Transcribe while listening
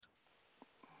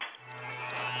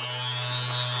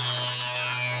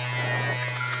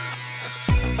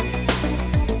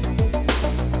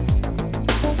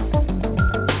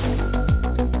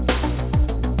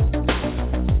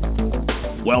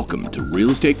Welcome to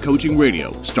Real Estate Coaching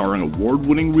Radio, starring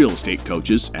award-winning real estate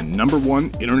coaches and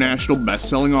 #1 international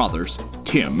best-selling authors,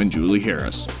 Tim and Julie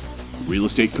Harris. Real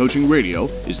Estate Coaching Radio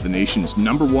is the nation's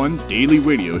 #1 daily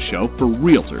radio show for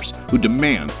realtors who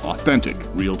demand authentic,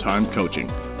 real-time coaching.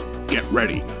 Get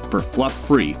ready for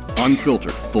fluff-free,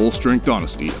 unfiltered, full-strength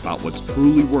honesty about what's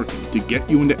truly working to get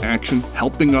you into action,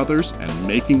 helping others, and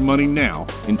making money now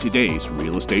in today's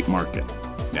real estate market.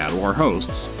 Now to our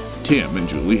hosts, Tim and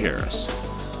Julie Harris.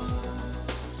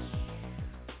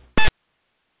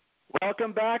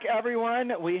 Welcome back,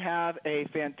 everyone. We have a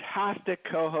fantastic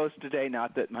co-host today.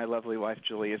 Not that my lovely wife,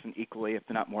 Julie, isn't equally, if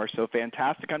not more so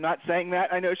fantastic. I'm not saying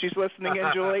that. I know she's listening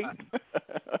in, Julie.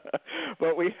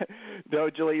 But no,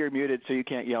 Julie, you're muted, so you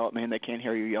can't yell at me, and they can't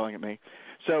hear you yelling at me.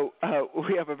 So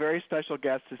we have a very special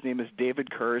guest. His name is David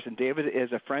Kurz, and David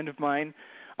is a friend of mine.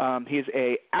 He's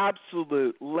a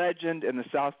absolute legend in the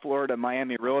South Florida,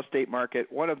 Miami real estate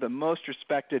market, one of the most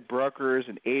respected brokers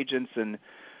and agents, and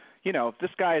you know, this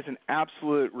guy is an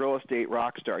absolute real estate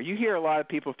rock star. You hear a lot of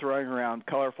people throwing around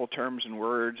colorful terms and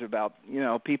words about, you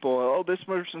know, people, oh, this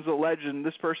person's a legend,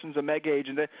 this person's a mega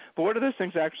agent. But what do those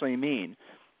things actually mean?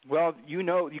 Well, you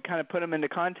know, you kind of put them into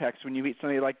context when you meet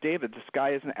somebody like David. This guy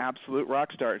is an absolute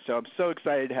rock star. So I'm so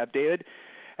excited to have David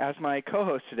as my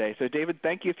co-host today. So, David,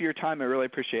 thank you for your time. I really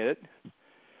appreciate it.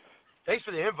 Thanks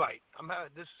for the invite.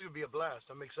 This is going to be a blast.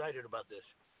 I'm excited about this.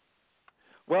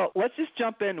 Well, let's just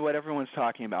jump into what everyone's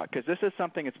talking about, because this is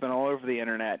something that's been all over the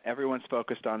Internet. Everyone's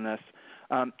focused on this.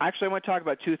 Actually, I want to talk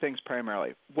about two things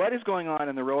primarily. What is going on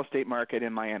in the real estate market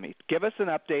in Miami? Give us an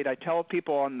update. I tell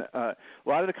people on a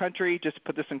lot of the country, just to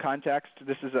put this in context,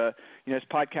 this is this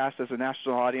podcast has a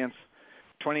national audience,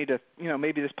 20 to,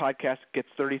 maybe this podcast gets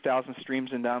 30,000 streams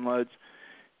and downloads.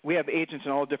 We have agents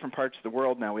in all different parts of the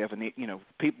world now. We have,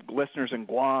 listeners in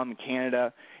Guam,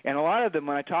 Canada, and a lot of them,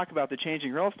 when I talk about the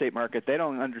changing real estate market, they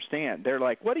don't understand. They're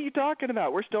like, what are you talking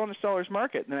about? We're still in a seller's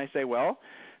market. And then I say, well,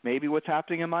 maybe what's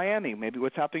happening in Miami, maybe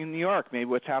what's happening in New York, maybe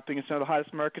what's happening in some of the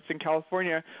hottest markets in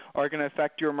California are going to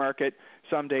affect your market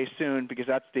someday soon, because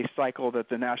that's the cycle that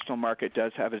the national market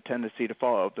does have a tendency to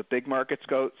follow. The big markets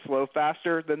go slow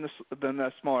faster than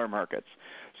the smaller markets.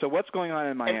 So what's going on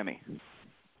in Miami?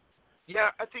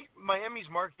 Yeah, I think Miami's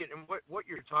market and what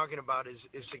you're talking about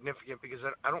is significant, because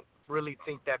I don't really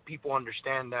think that people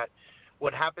understand that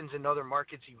what happens in other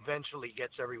markets eventually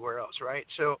gets everywhere else, right?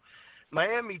 So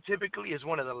Miami typically is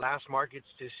one of the last markets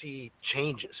to see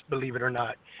changes, believe it or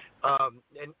not.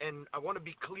 And I want to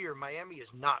be clear, Miami is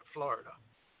not Florida.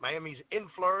 Miami's in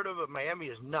Florida, but Miami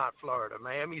is not Florida.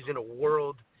 Miami's in a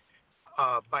world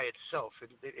by itself.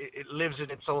 It lives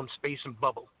in its own space and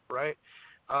bubble, right?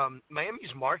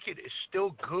 Miami's market is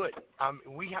still good.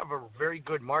 We have a very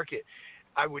good market.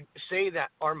 I would say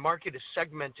that our market is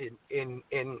segmented in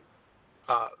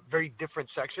very different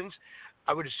sections.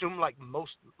 I would assume, like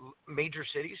most major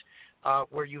cities,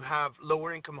 where you have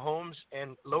lower income homes,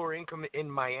 and lower income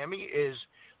in Miami is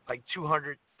like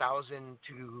 200,000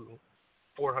 to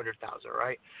 400,000,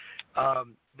 right?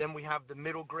 Then we have the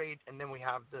middle grade, and then we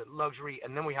have the luxury,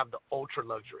 and then we have the ultra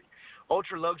luxury.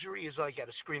 Ultra luxury is like at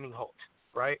a screaming halt.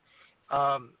 Right?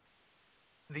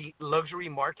 The luxury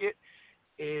market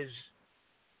is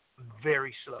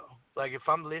very slow. Like if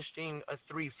I'm listing a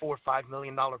 $3, $4, $5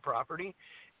 million property,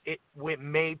 it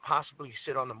may possibly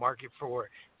sit on the market for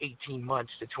 18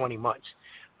 months to 20 months.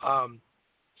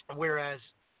 Whereas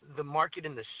the market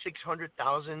in the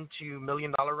 $600,000 to $1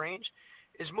 million range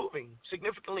is moving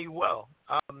significantly well.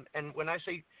 And when I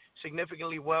say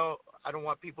significantly well, I don't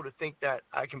want people to think that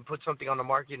I can put something on the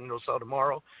market and it'll sell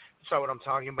tomorrow. That's not what I'm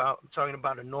talking about. I'm talking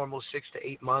about a normal 6 to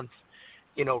 8 month,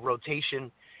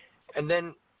 rotation. And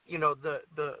then,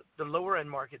 the lower end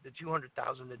market, the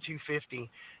 200,000, the 250,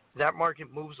 that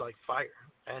market moves like fire,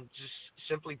 and just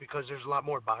simply because there's a lot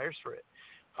more buyers for it.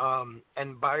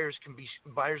 And buyers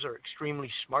are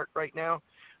extremely smart right now.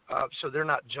 So they're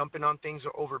not jumping on things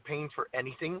or overpaying for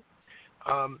anything.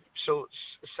 So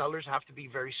sellers have to be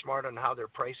very smart on how they're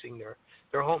pricing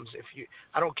their homes.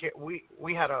 I don't care.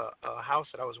 We had a house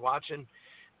that I was watching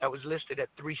that was listed at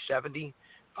 $370,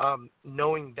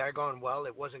 knowing daggone well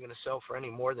it wasn't going to sell for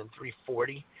any more than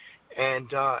 $340,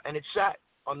 and it sat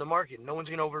on the market. No one's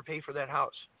going to overpay for that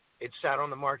house. It sat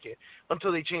on the market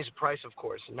until they changed the price, of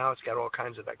course, and now it's got all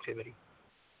kinds of activity.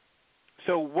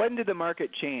 So when did the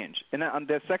market change? And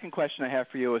the second question I have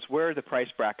for you is, where are the price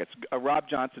brackets? Rob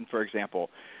Johnson, for example,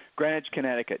 Greenwich,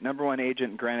 Connecticut, #1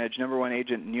 agent in Greenwich, #1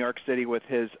 agent in New York City with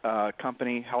his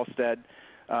company, Halstead,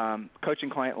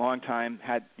 coaching client, long time,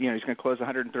 he's going to close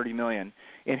 $130 million.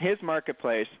 In his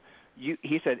marketplace,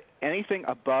 he said anything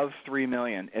above $3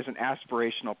 million is an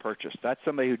aspirational purchase. That's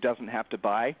somebody who doesn't have to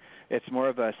buy. It's more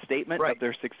of a statement of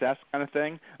their success kind of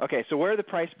thing. Okay, so where are the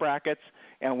price brackets,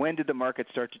 and when did the market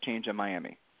start to change in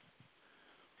Miami?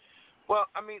 Well,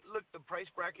 I mean, look, the price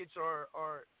brackets are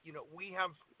we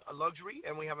have a luxury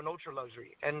and we have an ultra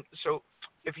luxury. And so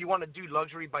if you want to do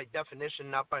luxury by definition,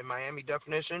 not by Miami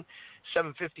definition,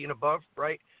 $750 and above,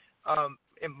 right?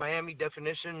 In Miami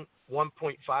definition,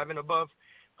 1.5 and above.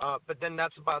 But then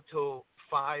that's about till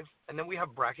 5. And then we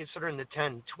have brackets that are in the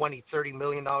 10, 20, $30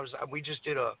 million. We just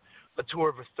did a tour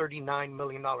of a $39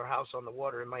 million house on the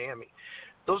water in Miami.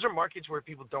 Those are markets where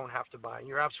people don't have to buy. And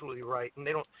you're absolutely right. And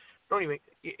they don't even,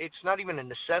 it's not even a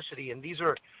necessity. And these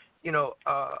are,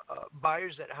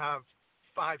 buyers that have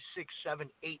 5, 6, 7,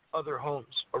 8 other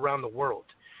homes around the world.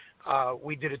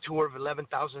 We did a tour of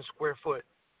 11,000 square foot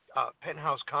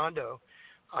penthouse condo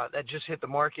that just hit the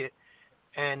market,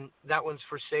 and that one's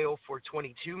for sale for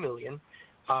 $22 million,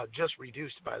 just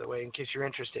reduced, by the way, in case you're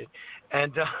interested.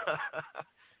 And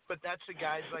but that's the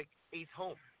guy's like 8th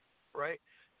home, right?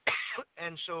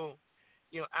 And so,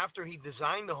 after he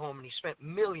designed the home and he spent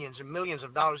millions and millions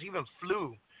of dollars, he even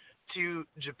flew to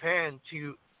Japan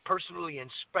to personally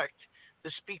inspect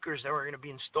the speakers that were going to be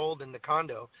installed in the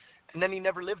condo, and then he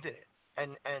never lived in it.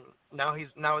 And now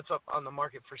it's up on the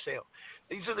market for sale.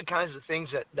 These are the kinds of things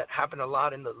that happen a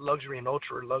lot in the luxury and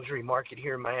ultra luxury market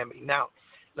here in Miami. Now,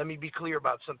 let me be clear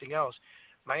about something else.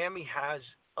 Miami has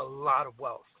a lot of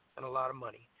wealth and a lot of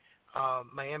money.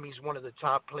 Miami is one of the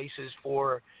top places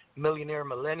for millionaire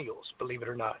millennials, believe it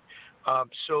or not.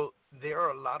 So there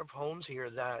are a lot of homes here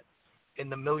that in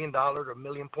the $1 million or $1.5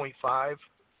 million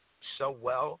sell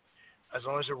well, as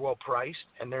long as they're well priced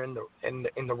and they're in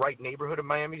the right neighborhood of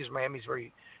Miami, because Miami is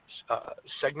very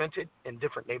segmented in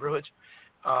different neighborhoods.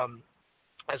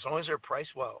 As long as they're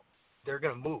priced well, they're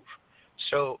going to move.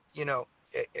 So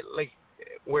like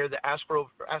where the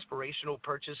aspirational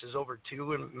purchase is over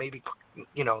 2 and maybe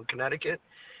in Connecticut,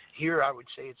 here I would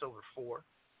say it's over 4.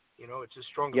 It's a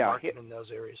stronger market in those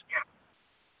areas.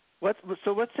 Let's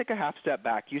take a half step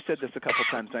back. You said this a couple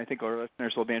times, and I think our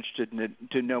listeners will be interested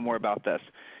to know more about this.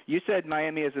 You said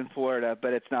Miami is in Florida,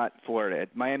 but it's not Florida.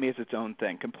 Miami is its own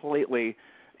thing, completely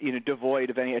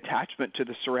devoid of any attachment to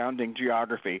the surrounding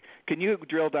geography. Can you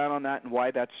drill down on that and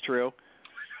why that's true?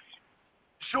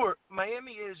 Sure.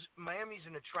 Miami's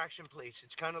an attraction place.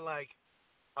 It's kind of like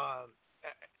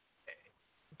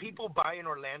people buy in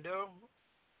Orlando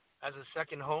as a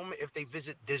second home if they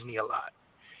visit Disney a lot.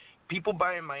 People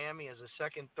buy in Miami as a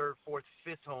 2nd, 3rd, 4th,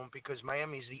 5th home because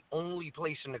Miami is the only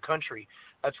place in the country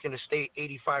that's going to stay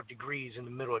 85 degrees in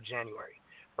the middle of January,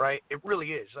 right? It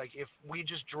really is. Like if we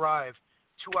just drive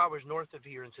 2 hours north of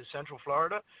here into Central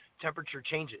Florida, temperature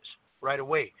changes right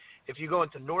away. If you go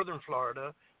into Northern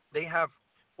Florida, they have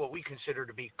what we consider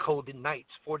to be cold nights,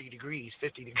 40 degrees,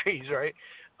 50 degrees, right?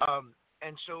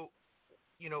 And so,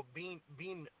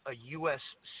 being a U.S.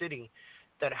 city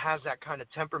that has that kind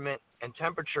of temperament and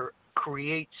temperature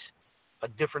creates a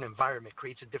different environment,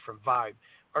 creates a different vibe.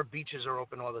 Our beaches are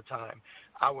open all the time.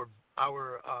 Our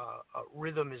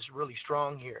rhythm is really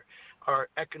strong here. Our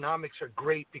economics are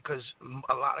great because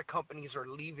a lot of companies are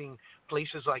leaving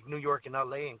places like New York and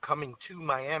LA and coming to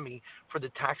Miami for the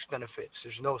tax benefits.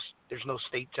 There's no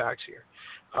state tax here.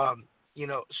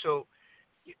 So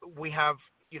we have,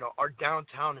 our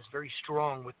downtown is very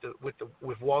strong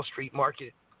with Wall Street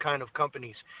market kind of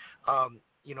companies.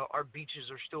 Our beaches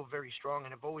are still very strong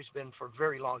and have always been for a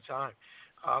very long time.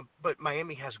 But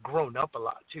Miami has grown up a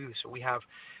lot too. So we have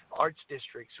arts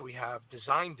districts, we have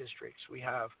design districts, we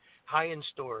have high-end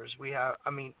stores, we have,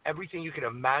 everything you can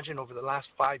imagine over the last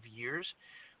 5 years.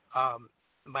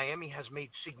 Miami has made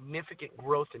significant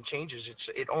growth and changes.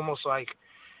 It almost like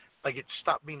it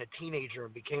stopped being a teenager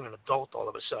and became an adult all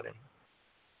of a sudden.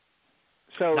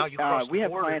 So now you cross we the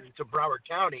have border clients to Broward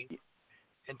County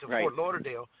and to right. Fort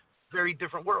Lauderdale. Very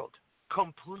different world,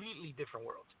 completely different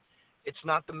world. It's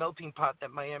not the melting pot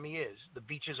that Miami is. The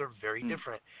beaches are very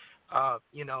different.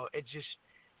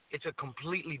 It's a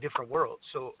completely different world.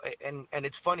 So, and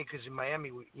it's funny because in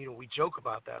Miami, we joke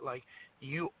about that. Like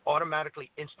you automatically,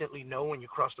 instantly know when you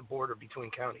cross the border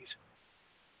between counties.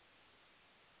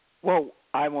 Well,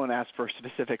 I won't ask for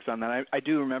specifics on that. I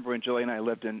do remember when Julie and I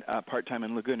lived in part-time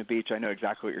in Laguna Beach. I know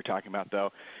exactly what you're talking about, though.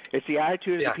 It's the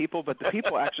attitude of the people, but the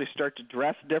people actually start to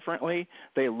dress differently.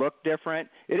 They look different.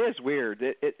 It is weird.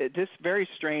 It is very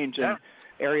strange in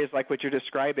areas like what you're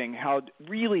describing, how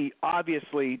really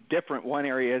obviously different one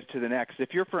area is to the next. If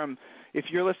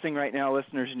you're listening right now,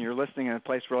 listeners, and you're listening in a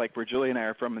place where Julie and I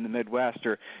are from in the Midwest,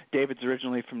 or David's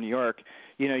originally from New York,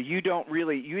 you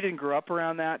didn't grow up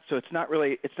around that, so it's not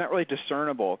really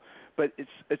discernible. but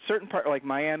it's certain part like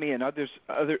Miami and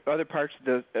other parts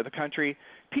of the country,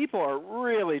 people are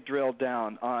really drilled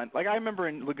down on. Like I remember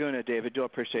in Laguna, David, you'll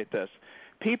appreciate this.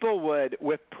 People would,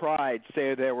 with pride,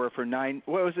 say they were for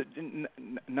what was it?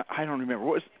 I don't remember.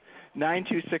 What was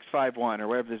 92651 or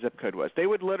whatever the zip code was. They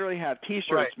would literally have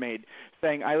T-shirts made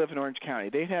saying "I live in Orange County."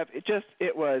 They'd have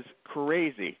it was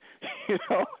crazy, you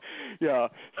know. Yeah.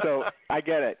 So I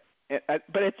get it.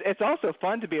 But it's also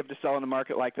fun to be able to sell in a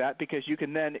market like that because you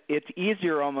can then it's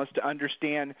easier almost to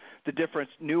understand the different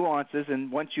nuances, and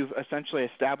once you've essentially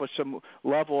established some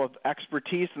level of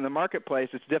expertise in the marketplace,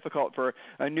 it's difficult for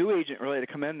a new agent really to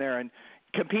come in there and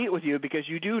compete with you because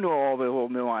you do know all the little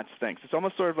nuanced things. It's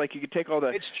almost sort of like you could take all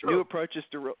the new approaches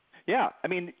to I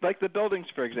mean, like the buildings,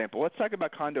 for example. Let's talk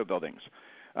about condo buildings.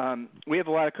 We have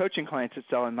a lot of coaching clients that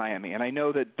sell in Miami, and I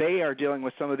know that they are dealing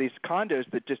with some of these condos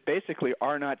that just basically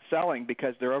are not selling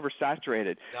because they're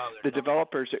oversaturated. The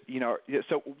developers, you know,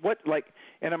 so what, like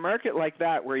in a market like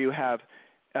that where you have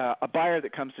a buyer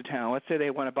that comes to town, let's say they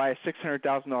want to buy a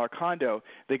 $600,000 condo,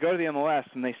 they go to the MLS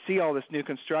and they see all this new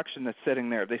construction that's sitting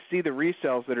there. They see the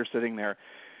resales that are sitting there.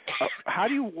 How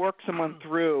do you work someone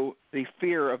through the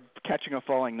fear of catching a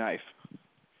falling knife?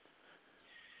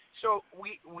 So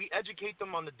we educate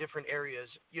them on the different areas.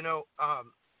 You know,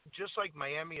 just like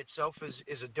Miami itself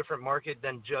is a different market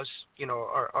than just, you know,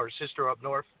 our sister up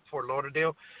north, Fort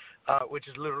Lauderdale, which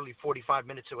is literally 45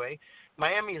 minutes away.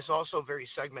 Miami is also very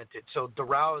segmented. So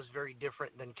Doral is very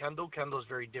different than Kendall. Kendall is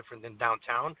very different than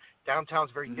downtown. Downtown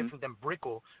is very different than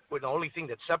Brickell, where the only thing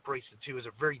that separates the two is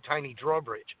a very tiny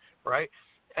drawbridge, right?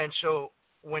 And so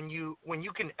when you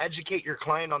can educate your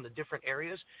client on the different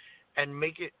areas and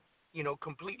make it, you know,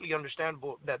 completely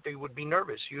understandable that they would be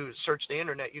nervous. You search the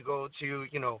internet, you go to,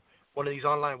 you know, one of these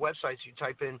online websites, you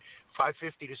type in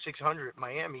 550 to 600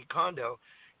 Miami condo,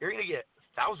 you're going to get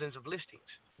thousands of listings.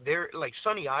 They're like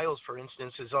Sunny Isles, for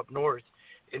instance, is up north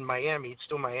in Miami. It's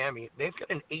still Miami. They've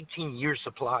got an 18-year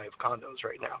supply of condos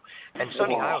right now. And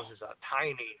Sunny Isles is a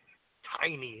tiny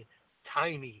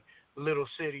little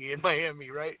city in Miami,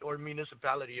 right, or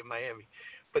municipality in Miami.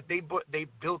 But they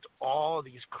built all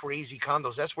these crazy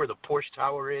condos. That's where the Porsche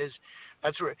Tower is.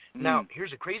 That's where. Now,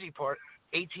 here's the crazy part.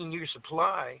 18-year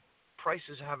supply,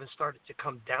 prices haven't started to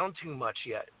come down too much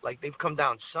yet. Like, they've come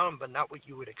down some, but not what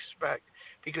you would expect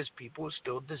because people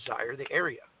still desire the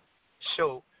area.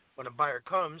 So when a buyer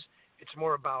comes, it's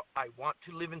more about, I want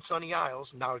to live in Sunny Isles.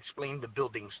 Now explain the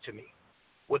buildings to me.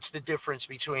 What's the difference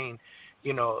between,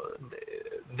 you know,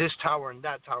 this tower and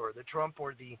that tower, the Trump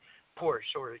or the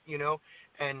Porsche, or, you know,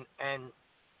 and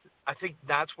I think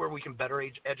that's where we can better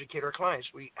educate our clients.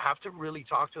 We have to really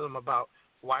talk to them about,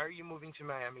 why are you moving to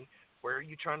Miami? Where are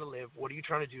you trying to live? What are you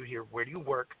trying to do here? Where do you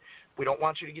work? We don't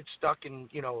want you to get stuck in,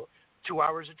 you know, 2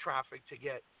 hours of traffic to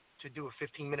do a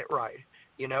 15-minute ride,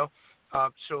 you know?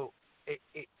 So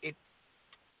I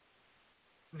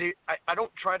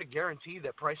don't try to guarantee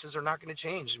that prices are not going to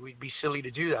change. We'd be silly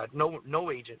to do that.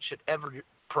 No agent should ever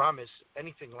promise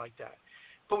anything like that.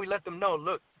 But we let them know,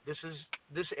 look, this is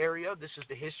this area, this is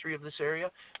the history of this area,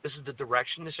 this is the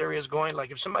direction this area is going. Like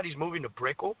if somebody's moving to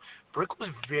Brickell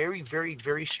is very, very,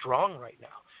 very strong right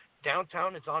now.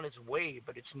 Downtown is on its way,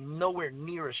 but it's nowhere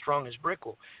near as strong as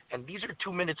Brickell. And these are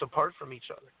 2 minutes apart from each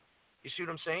other. You see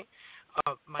what I'm saying?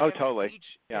 Miami totally.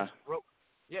 Beach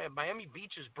Miami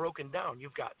Beach is broken down.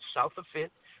 You've got south of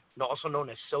 5th, also known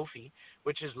as Sophie,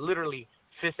 which is literally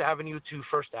 5th Avenue to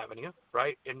 1st Avenue,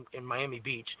 right, in Miami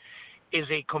Beach, is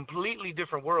a completely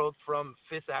different world from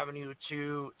 5th Avenue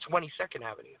to 22nd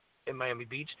Avenue in Miami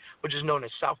Beach, which is known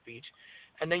as South Beach.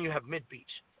 And then you have Mid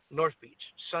Beach, North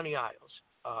Beach, Sunny Isles,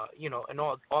 you know, and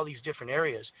all these different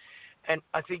areas. And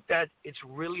I think that it's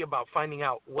really about finding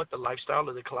out what the lifestyle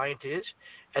of the client is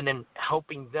and then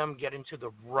helping them get into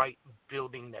the right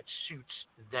building that suits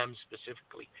them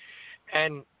specifically.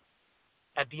 And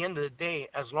at the end of the day,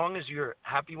 as long as you're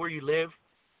happy where you live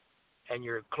and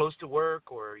you're close to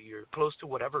work or you're close to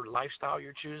whatever lifestyle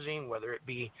you're choosing, whether it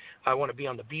be I want to be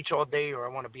on the beach all day or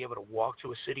I want to be able to walk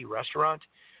to a city restaurant,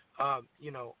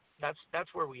 you know, that's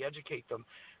where we educate them.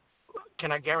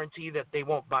 Can I guarantee that they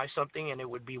won't buy something and it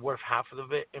would be worth half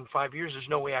of it in 5 years? There's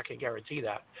no way I can guarantee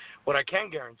that. What I can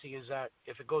guarantee is that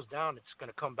if it goes down, it's going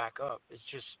to come back up.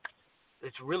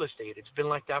 It's real estate. It's been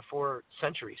like that for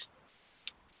centuries.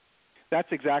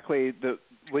 That's exactly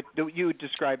you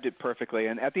described it perfectly.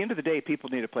 And at the end of the day, people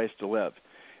need a place to live.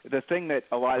 The thing that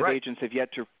a lot of agents have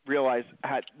yet to realize,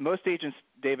 most agents,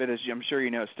 David, as I'm sure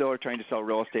you know, still are trying to sell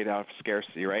real estate out of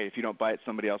scarcity, right? If you don't buy it,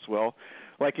 somebody else will.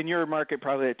 Like in your market,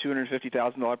 probably at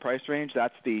 $250,000 price range,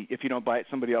 that's the if you don't buy it,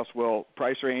 somebody else will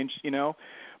price range,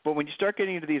 But when you start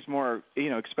getting into these more,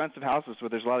 expensive houses where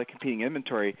there's a lot of competing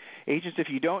inventory, agents, if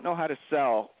you don't know how to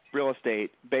sell real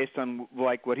estate based on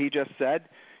like what he just said,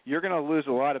 you're going to lose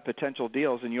a lot of potential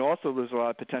deals, and you also lose a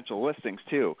lot of potential listings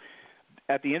too.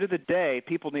 At the end of the day,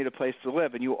 people need a place to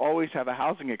live, and you always have a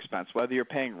housing expense, whether you're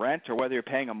paying rent or whether you're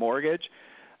paying a mortgage.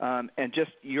 And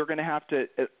just you're going to have to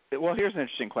well, here's an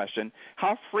interesting question.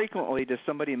 How frequently does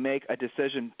somebody make a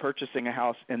decision purchasing a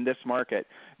house in this market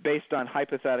based on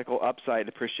hypothetical upside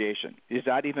appreciation? Is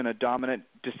that even a dominant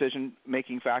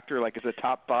decision-making factor? Like is it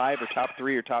top 5 or top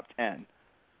 3 or top 10?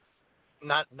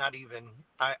 Not even.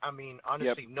 I mean,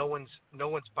 honestly, Yep. no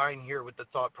one's buying here with the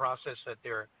thought process that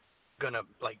they're gonna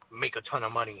like make a ton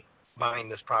of money buying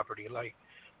this property. Like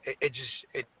it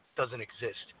doesn't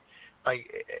exist. Like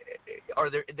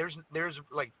there's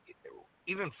like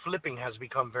even flipping has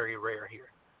become very rare here,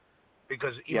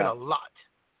 because even a lot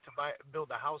to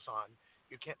build a house on,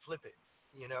 you can't flip it,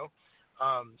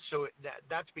 so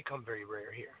that's become very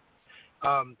rare here.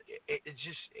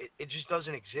 It just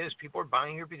doesn't exist. People are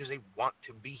buying here because they want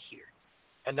to be here,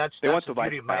 and that's the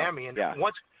beauty of Miami. And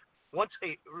once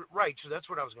they right, so that's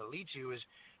what I was going to lead to is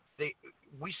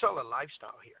we sell a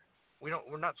lifestyle here.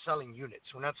 We're not selling units.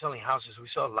 We're not selling houses. We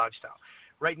sell a lifestyle.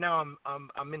 Right now,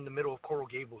 I'm in the middle of Coral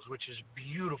Gables, which is a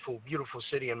beautiful, beautiful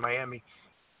city in Miami.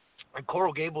 And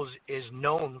Coral Gables is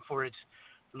known for its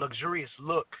luxurious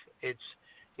look. It's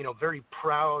very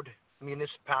proud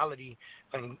municipality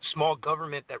and small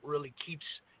government that really keeps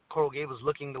Coral Gables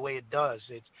looking the way it does.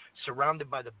 It's surrounded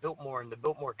by the Biltmore and the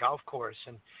Biltmore Golf Course,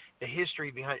 and the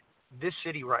history behind this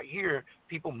city right here.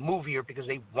 People move here because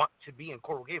they want to be in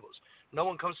Coral Gables. No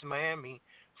one comes to Miami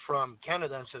from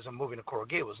Canada and says, I'm moving to Coral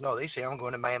Gables. No, they say, I'm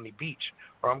going to Miami Beach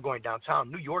or I'm going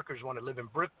downtown. New Yorkers want to live in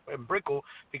Brickell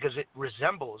because it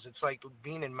resembles. It's like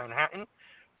being in Manhattan,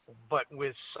 but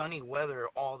with sunny weather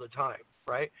all the time,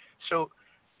 right? So,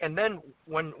 and then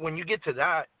when you get to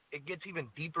that, it gets even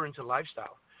deeper into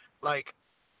lifestyle. Like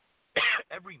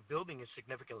every building is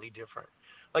significantly different.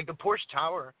 Like the Porsche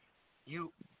Tower,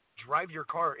 you drive your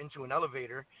car into an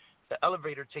elevator. The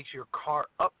elevator takes your car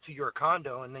up to your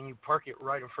condo, and then you park it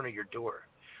right in front of your door.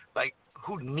 Like,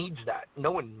 who needs that?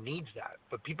 No one needs that,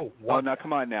 but people want that.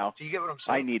 Come on now. Do you get what I'm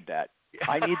saying? I need that.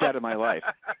 I need that in my life.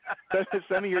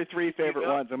 Send me your 3 favorite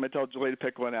ones. I'm going to tell Julie to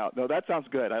pick one out. No, that sounds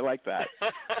good. I like that.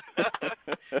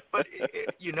 But, but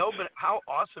how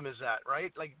awesome is that,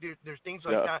 right? Like, there's things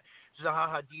like that.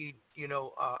 Zaha Hadid,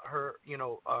 her,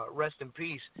 rest in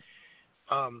peace,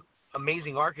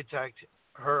 amazing architect.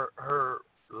 Her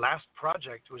last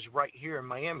project was right here in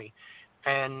Miami,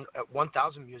 and at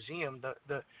 1000 Museum,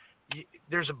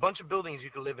 there's a bunch of buildings you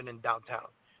can live in downtown,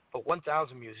 but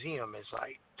 1000 Museum is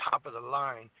like top of the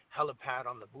line, helipad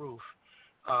on the roof,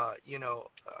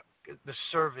 the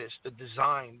service, the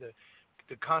design,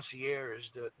 the concierge,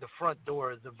 the front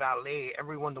door, the valet,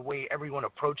 the way everyone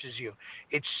approaches you,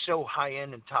 it's so high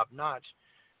end and top notch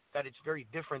that it's very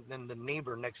different than the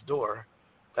neighbor next door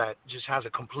that just has a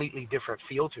completely different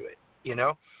feel to it.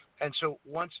 And so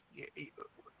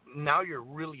now you're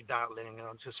really dialing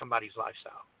onto somebody's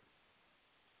lifestyle.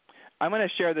 I'm going to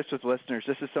share this with listeners.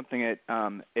 This is something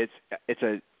that it's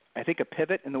I think a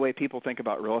pivot in the way people think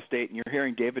about real estate, and you're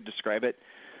hearing David describe it.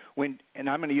 And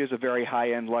I'm going to use a very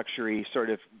high-end luxury sort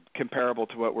of comparable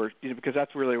to what because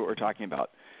that's really what we're talking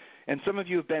about. And some of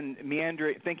you have been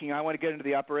meandering, thinking I want to get into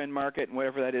the upper-end market and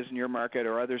whatever that is in your market,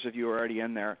 or others of you are already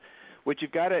in there. What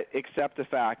you've got to accept the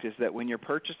fact is that when you're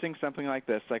purchasing something like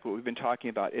this, like what we've been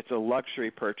talking about, it's a luxury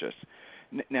purchase.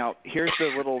 Now, here's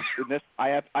the little – I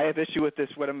have issue with this,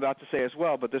 what I'm about to say as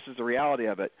well, but this is the reality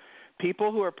of it.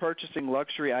 People who are purchasing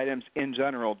luxury items in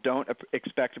general don't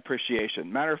expect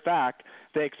appreciation. Matter of fact,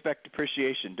 they expect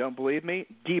depreciation. Don't believe me?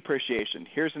 Depreciation.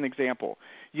 Here's an example.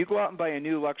 You go out and buy a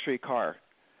new luxury car,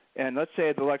 and let's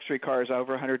say the luxury car is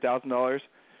over $100,000.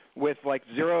 With like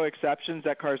zero exceptions,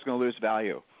 that car is going to lose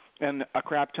value. And a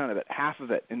crap ton of it, half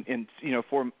of it in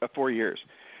 4 years.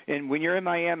 And when you're in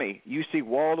Miami, you see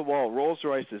wall-to-wall Rolls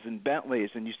Royces and Bentleys,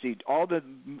 and you see all the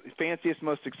fanciest,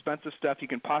 most expensive stuff you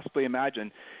can possibly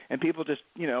imagine, and people just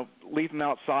leave them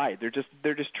outside.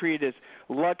 They're just treated as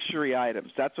luxury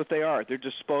items. That's what they are. They're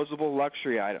disposable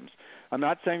luxury items. I'm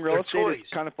not saying real estate is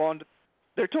kind of fallen.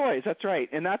 They're toys. That's right,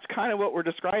 and that's kind of what we're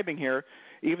describing here.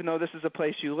 Even though this is a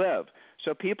place you live.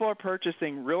 So people are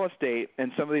purchasing real estate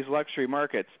in some of these luxury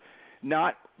markets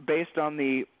not based on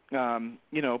the,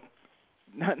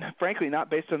 frankly, not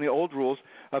based on the old rules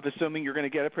of assuming you're going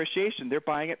to get appreciation. They're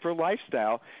buying it for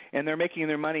lifestyle, and they're making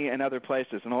their money in other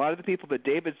places. And a lot of the people that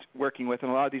David's working with in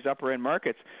a lot of these upper-end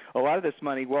markets, a lot of this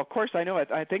money, well, of course, I know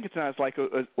I think it's not as like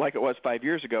it was 5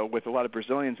 years ago with a lot of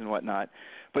Brazilians and whatnot,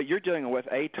 but you're dealing with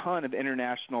a ton of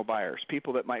international buyers,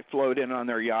 people that might float in on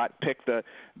their yacht, pick the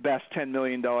best $10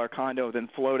 million condo, then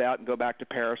float out and go back to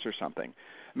Paris or something.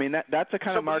 I mean, that's the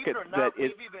kind of market that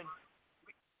is.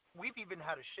 We've even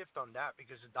had a shift on that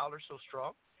because the dollar's so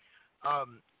strong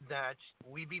that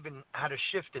we've even had a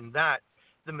shift in that.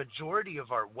 The majority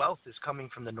of our wealth is coming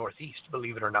from the Northeast,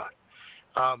 believe it or not.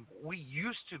 We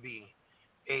used to be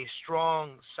a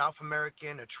strong South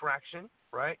American attraction,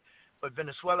 right? But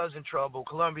Venezuela's in trouble,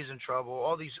 Colombia's in trouble,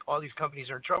 all these companies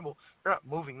are in trouble. They're not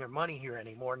moving their money here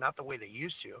anymore, not the way they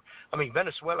used to. I mean,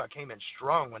 Venezuela came in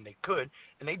strong when they could,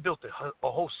 and they built a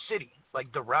whole city.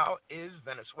 Like Doral is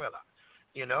Venezuela.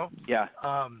 You know? Yeah.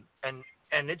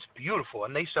 And it's beautiful.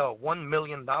 And they sell $1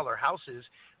 million houses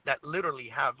that literally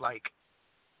have like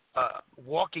a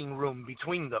walking room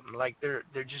between them. Like they're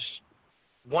just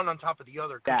one on top of the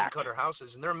other cookie cutter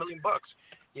houses, and they're $1 million,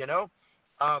 you know?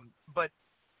 But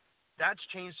that's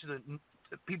changed to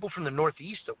the people from the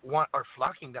Northeast that are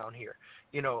flocking down here.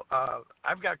 You know,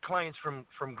 I've got clients from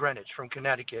Greenwich, from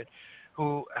Connecticut,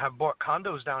 who have bought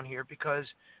condos down here because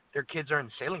their kids are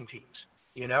in sailing teams,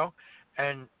 you know?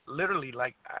 And literally,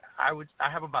 like, I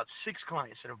have about 6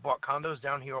 clients that have bought condos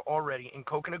down here already in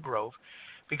Coconut Grove,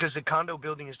 because the condo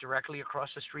building is directly across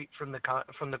the street from the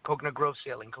Coconut Grove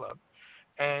Sailing Club,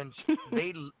 and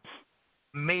they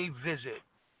may visit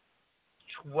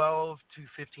 12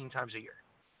 to 15 times a year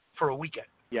for a weekend.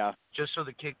 Yeah. Just so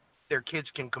their kids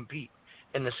can compete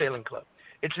in the sailing club.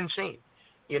 It's insane.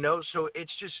 You know, so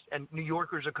it's just, and New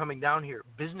Yorkers are coming down here.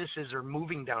 Businesses are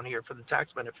moving down here for the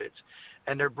tax benefits,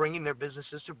 and they're bringing their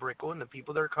businesses to Brickell, and the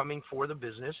people that are coming for the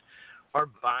business are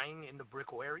buying in the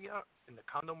Brickell area, in the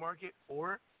condo market,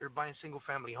 or they're buying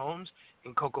single-family homes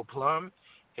in Coco Plum,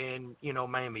 in, you know,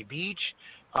 Miami Beach,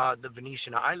 the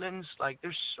Venetian Islands. Like,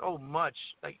 there's so much.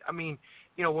 Like, I mean,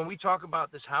 you know, when we talk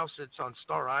about this house that's on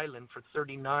Star Island for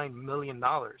 $39 million,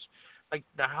 like,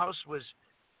 the house was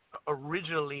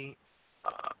originally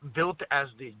built as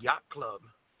the yacht club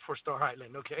for Star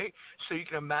Island, okay? So you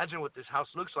can imagine what this house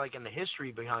looks like and the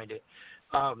history behind it.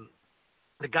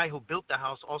 The guy who built the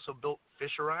house also built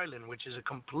Fisher Island, which is a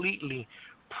completely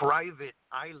private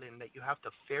island that you have to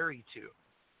ferry to.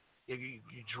 You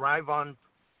drive on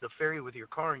the ferry with your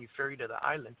car and you ferry to the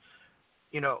island.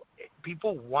 You know,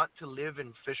 people want to live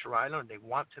in Fisher Island. They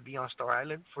want to be on Star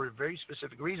Island for very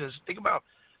specific reasons. Think about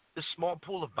the small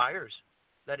pool of buyers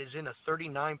that is in a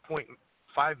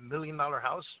 $39.5 million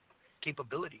house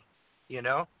capability, you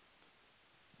know?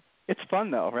 It's fun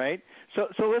though, right? So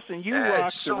listen, you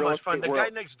rock the real estate world.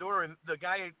 The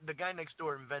guy next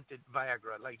door invented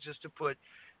Viagra, like, just to put,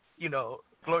 you know,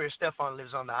 Gloria Stefan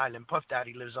lives on the island, Puff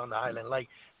Daddy lives on the island. Like,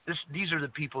 these are the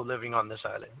people living on this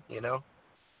island, you know?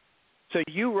 So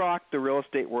you rock the real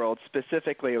estate world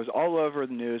specifically. It was all over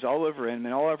the news, all over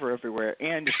Inman, all over everywhere,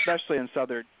 and especially in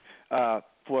southern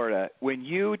Florida. When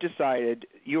you decided,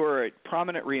 you were a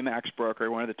prominent RE/MAX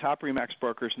broker, one of the top RE/MAX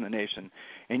brokers in the nation,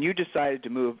 and you decided to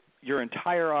move your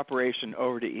entire operation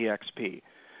over to EXP.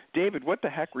 David, what the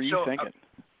heck were you thinking?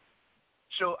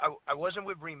 So I wasn't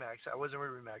with RE/MAX. I was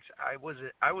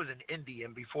an Indy,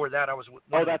 and before that I was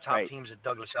one of the top teams at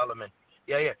Douglas Elliman.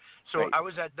 Yeah. So right. I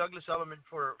was at Douglas Elliman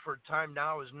for a time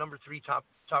now. I was number 3 top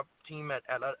team at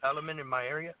Elliman in my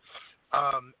area.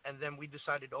 And then we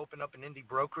decided to open up an indie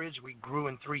brokerage. We grew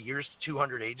in 3 years to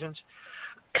 200 agents.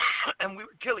 And we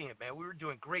were killing it, man. We were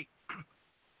doing great.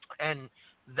 And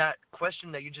that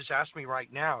question that you just asked me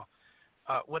right now,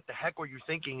 what the heck were you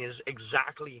thinking, is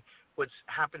exactly what's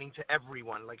happening to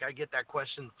everyone. Like, I get that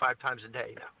question 5 times a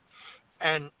day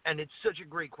now. And it's such a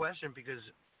great question because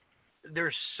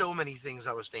there's so many things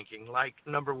I was thinking. Like,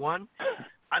 number 1,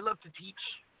 I love to teach.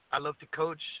 I love to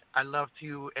coach. I love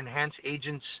to enhance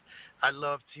agents. I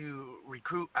love to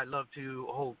recruit. I love to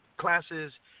hold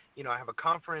classes. You know, I have a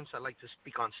conference. I like to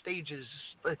speak on stages.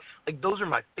 Like, those are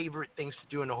my favorite things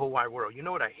to do in the whole wide world. You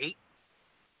know what I hate?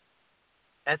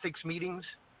 Ethics meetings,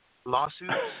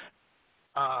 lawsuits,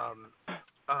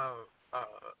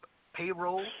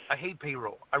 payroll. I hate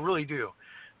payroll. I really do.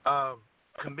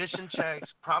 Commission checks,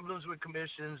 problems with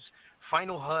commissions,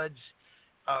 final HUDs,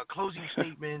 closing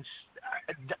statements.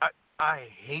 I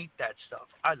hate that stuff.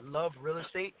 I love real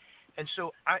estate, and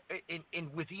so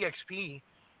with EXP,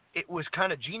 it was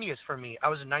kind of genius for me. I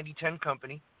was a 90-10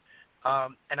 company,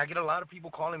 and I get a lot of people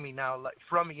calling me now, like,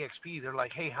 from EXP. They're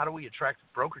like, "Hey, how do we attract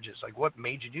brokerages? Like, what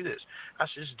made you do this?" I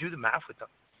said, "Just do the math with them.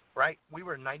 right? We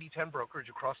were a 90-10 brokerage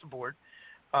across the board.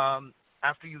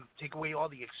 After you take away all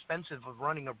the expenses of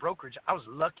running a brokerage, I was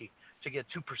lucky to get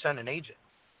 2% an agent.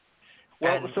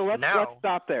 Well, and so let's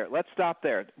stop there. Let's stop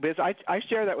there because I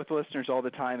share that with listeners all the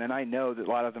time, and I know that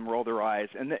a lot of them roll their eyes.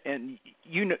 And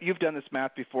you know, you've done this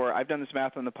math before. I've done this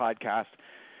math on the podcast.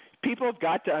 People have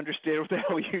got to understand what the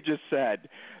hell you just said.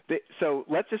 So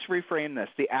let's just reframe this.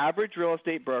 The average real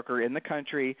estate broker in the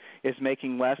country is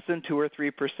making less than 2 or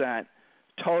 3%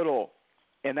 total,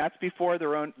 and that's before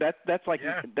their own.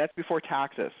 That's before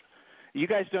taxes. You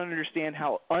guys don't understand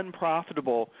how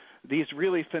unprofitable these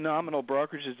really phenomenal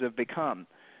brokerages have become.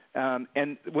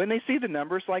 And when they see the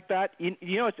numbers like that,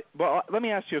 well, let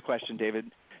me ask you a question,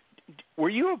 David. Were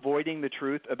you avoiding the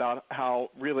truth about how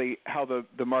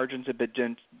the margins have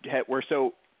been were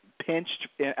so pinched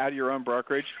out of your own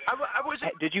brokerage? I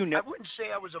wasn't. Did you know? I wouldn't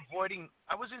say I was avoiding.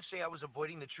 I wasn't say I was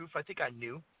avoiding the truth. I think I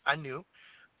knew.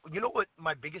 You know what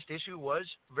my biggest issue was?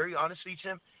 Very honestly,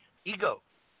 Tim, ego.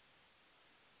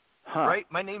 Huh. Right?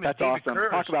 My name is That's David awesome.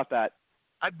 Kurz. Talk about that.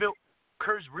 I built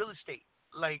Kurz Real Estate.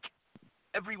 Like,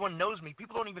 everyone knows me.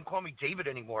 People don't even call me David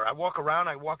anymore. I walk around.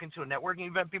 I walk into a networking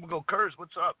event. People go, Kurz,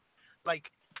 what's up? Like,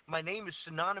 my name is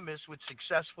synonymous with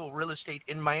successful real estate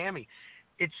in Miami.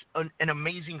 It's an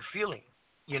amazing feeling.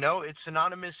 You know, it's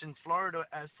synonymous in Florida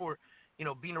as for,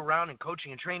 being around and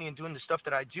coaching and training and doing the stuff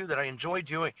that I do that I enjoy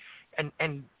doing.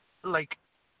 And like,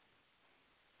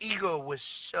 ego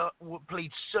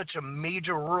played such a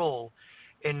major role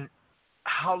in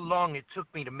how long it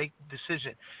took me to make the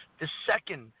decision. The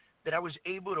second that I was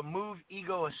able to move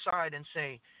ego aside and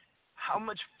say, how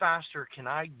much faster can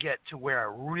I get to where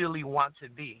I really want to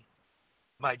be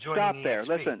by joining Stop EXP? there.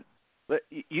 Listen,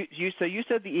 you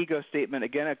said the ego statement,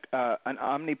 again, an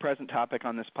omnipresent topic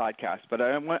on this podcast, but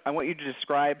I want you to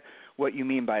describe what you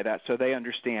mean by that so they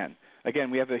understand. Again,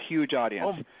 we have a huge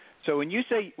audience. So when you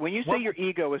say your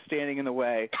ego is standing in the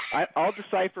way, I'll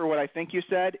decipher what I think you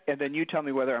said, and then you tell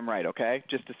me whether I'm right, okay,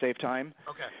 just to save time?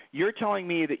 Okay. You're telling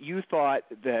me that you thought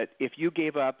that if you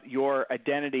gave up your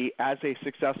identity as a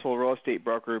successful real estate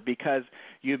broker because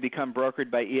you've become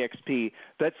brokered by EXP,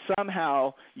 that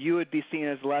somehow you would be seen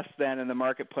as less than in the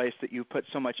marketplace that you put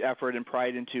so much effort and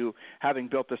pride into having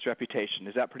built this reputation.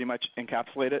 Does that pretty much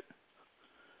encapsulate it?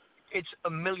 It's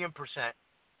 1,000,000%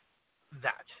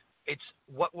 that. It's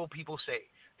what will people say?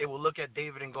 They will look at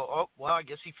David and go, oh, well, I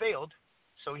guess he failed,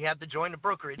 so he had to join the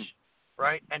brokerage,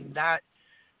 right? And that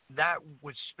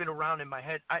would spin around in my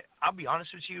head. I'll be honest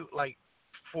with you, like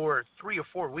for 3 or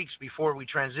 4 weeks before we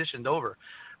transitioned over,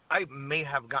 I may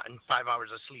have gotten 5 hours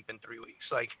of sleep in 3 weeks.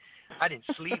 Like, I didn't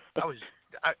sleep. I was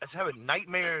having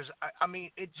nightmares. I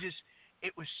mean,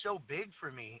 it was so big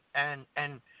for me. And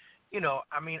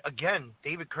again,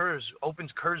 David Kurz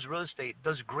opens Kurz Real Estate,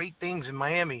 does great things in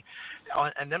Miami.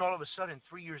 And then all of a sudden,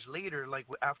 3 years later, like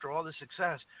after all the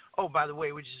success, oh, by the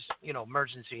way, we just,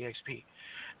 merged into EXP.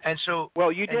 And so.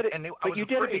 Well, you did it, but you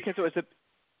did it because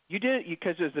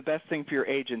it was the best thing for your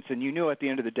agents, and you knew at the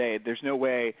end of the day, there's no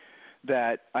way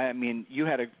that, you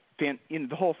had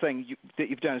the whole thing that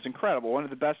you've done is incredible, one of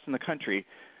the best in the country.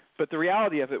 But the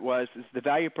reality of it is the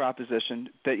value proposition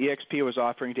that EXP was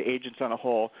offering to agents on a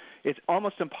whole. It's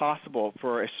almost impossible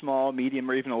for a small,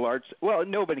 medium, or even a large. Well,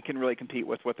 nobody can really compete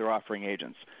with what they're offering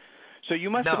agents. So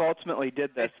you must have ultimately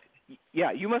did this.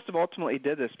 Yeah, you must have ultimately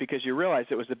did this because you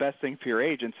realized it was the best thing for your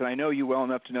agents. And I know you well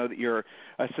enough to know that you're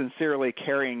a sincerely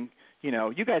caring.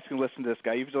 You guys can listen to this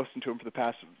guy. You've listened to him for the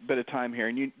past bit of time here,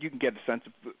 and you can get a sense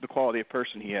of the quality of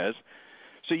person he is.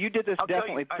 So you did this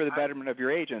definitely for the betterment of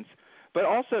your agents. But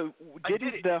also,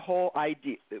 the whole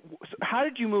idea – how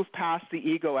did you move past the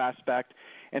ego aspect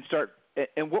and start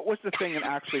 – and what was the thing that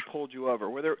actually pulled you over?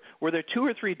 Were there 2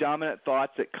 or 3 dominant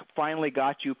thoughts that finally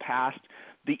got you past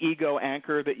the ego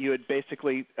anchor that you had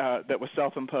basically that was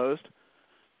self-imposed?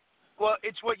 Well,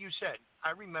 it's what you said. I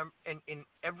remember in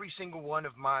every single one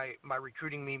of my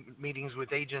recruiting meetings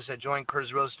with agents that joined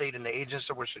Kurz Real Estate and the agents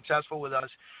that were successful with us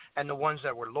and the ones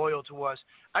that were loyal to us,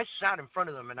 I sat in front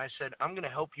of them and I said, I'm going to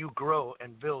help you grow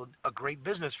and build a great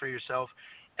business for yourself.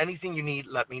 Anything you need,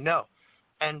 let me know.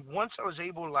 And once I was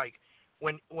able, like,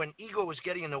 when ego was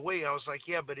getting in the way, I was like,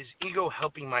 yeah, but is ego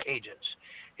helping my agents?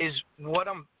 Is what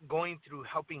I'm going through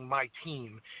helping my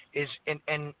team?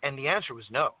 And the answer was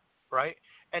no, right?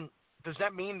 And does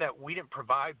that mean that we didn't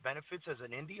provide benefits as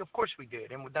an indie? Of course we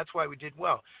did, and that's why we did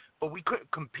well. But we couldn't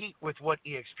compete with what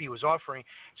EXP was offering.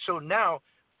 So now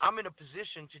I'm in a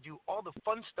position to do all the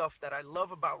fun stuff that I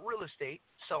love about real estate,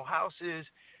 sell houses,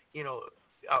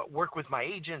 work with my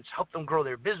agents, help them grow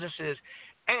their businesses,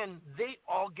 and they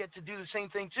all get to do the same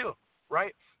thing too,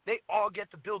 right? They all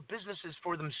get to build businesses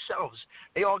for themselves.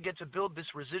 They all get to build this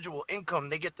residual income.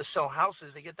 They get to sell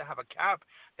houses. They get to have a cap.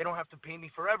 They don't have to pay me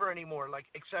forever anymore, like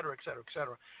et cetera, et cetera, et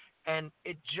cetera. And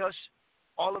it just,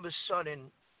 all of a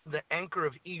sudden, the anchor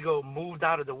of ego moved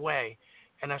out of the way,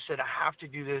 and I said, I have to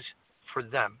do this for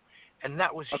them. And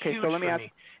that was huge for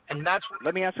me. And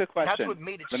let me ask a question. That's what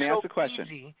made it so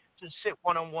easy to sit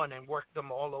one-on-one and work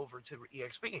them all over to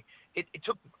EXP. It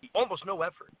took almost no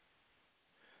effort.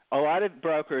 A lot of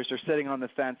brokers are sitting on the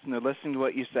fence and they're listening to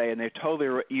what you say, and they're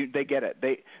totally they get it.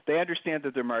 They understand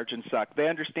that their margins suck. They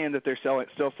understand that they're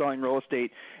still selling real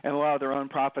estate, and a lot of their own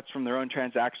profits from their own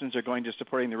transactions are going to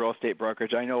supporting the real estate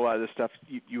brokerage. I know a lot of this stuff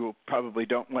you probably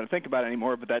don't want to think about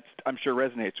anymore, but that's, I'm sure,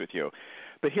 resonates with you.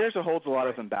 But here's what holds a lot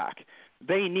of them back.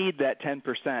 They need that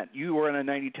 10%. You were in a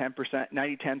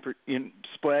 90-10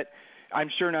 split. I'm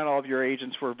sure not all of your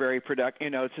agents were very productive.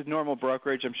 You know, it's a normal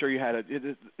brokerage. I'm sure you had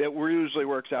it usually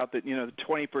works out that, you know, the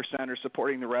 20% are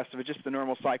supporting the rest of it, just the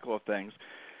normal cycle of things.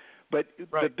 But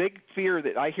the big fear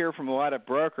that I hear from a lot of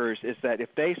brokers is that if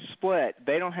they split,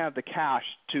 they don't have the cash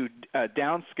to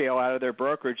downscale out of their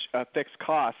brokerage fixed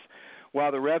costs while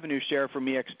the revenue share from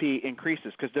EXP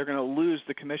increases, because they're going to lose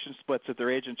the commission splits that their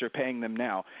agents are paying them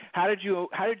now. How did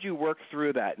you work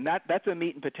through that? And that's a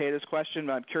meat and potatoes question,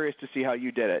 but I'm curious to see how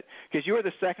you did it, because you are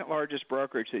the second largest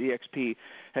brokerage that EXP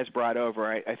has brought over.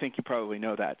 I think you probably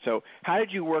know that. So how did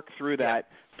you work through that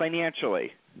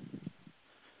financially?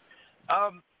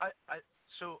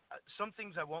 So some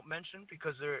things I won't mention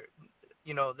because they're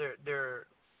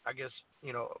I guess,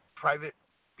 private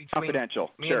between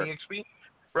confidential. Me Sure. and EXP.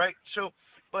 Right. So,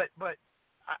 but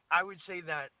I would say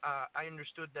that I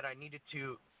understood that I needed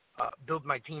to build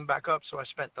my team back up. So I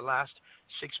spent the last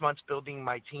 6 months building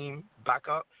my team back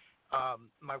up.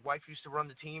 My wife used to run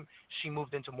the team. She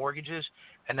moved into mortgages,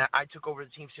 and I took over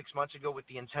the team 6 months ago with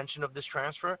the intention of this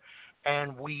transfer.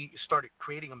 And we started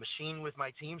creating a machine with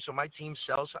my team. So my team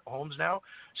sells homes now,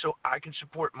 so I can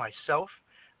support myself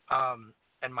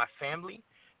and my family,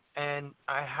 and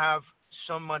I have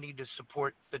some money to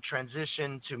support the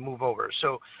transition to move over.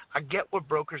 So I get what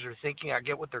brokers are thinking. I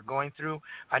get what they're going through.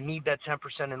 I need that 10%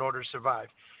 in order to survive.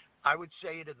 I would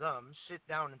say to them, sit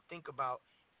down and think about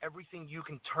everything you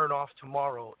can turn off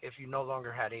tomorrow if you no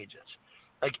longer had agents.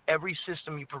 Like every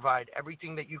system you provide,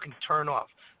 everything that you can turn off.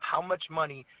 How much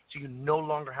money do you no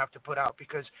longer have to put out?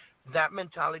 Because that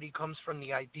mentality comes from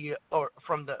the idea, or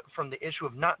from the issue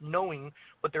of not knowing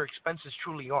what their expenses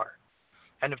truly are.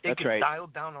 And if they could dial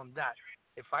down on that,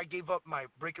 if I gave up my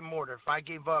brick and mortar, if I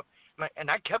gave up and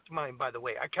I kept mine, by the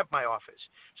way, I kept my office.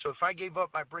 So if I gave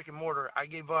up my brick and mortar, I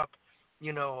gave up,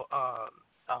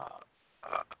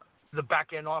 the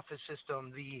back end office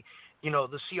system, the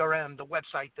CRM, the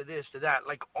website, the this, the that,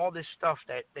 like all this stuff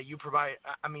that you provide.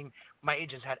 I mean, my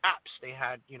agents had apps, they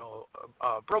had,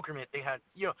 brokerment, they had,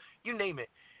 you name it.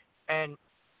 And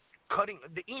cutting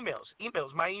the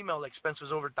emails, my email expense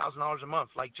was over $1,000 a month.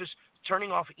 Like just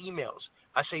turning off emails,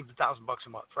 I saved $1,000 a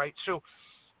month, right? So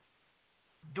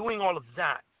doing all of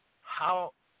that,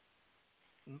 how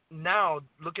now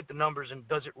look at the numbers and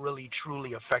does it really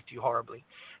truly affect you horribly?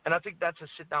 And I think that's a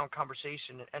sit-down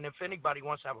conversation. And if anybody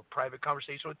wants to have a private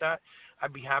conversation with that,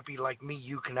 I'd be happy, like me,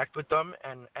 you connect with them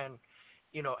and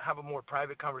have a more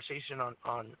private conversation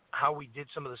on how we did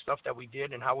some of the stuff that we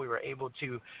did and how we were able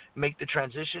to make the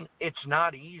transition. It's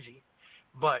not easy,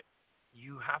 but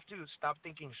you have to stop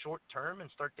thinking short term and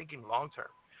start thinking long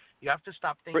term. You have to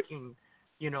stop thinking,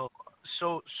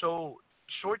 so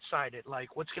short-sighted,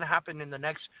 like what's going to happen in the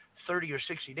next 30 or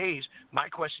 60 days. My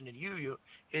question to you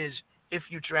is, if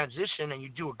you transition and you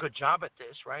do a good job at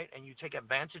this, right, and you take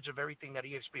advantage of everything that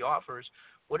EXP offers,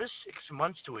 what does 6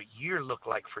 months to a year look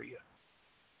like for you?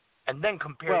 And then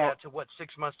compare that to what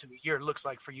 6 months to a year looks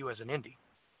like for you as an indie.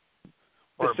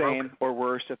 The same or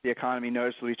worse if the economy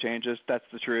noticeably changes. That's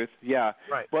the truth. Yeah.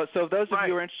 Right. Well, so those of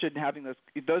you who are interested in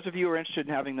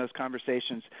having those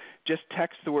conversations, just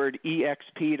text the word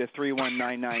EXP to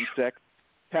 31996.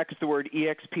 Text the word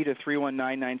EXP to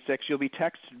 31996. You'll be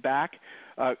texted back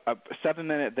a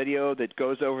 7-minute video that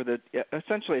goes over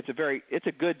essentially it's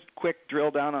a good quick drill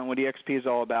down on what EXP is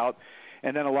all about.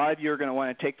 And then a lot of you are going to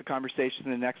want to take the conversation to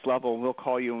the next level, and we'll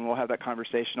call you and we'll have that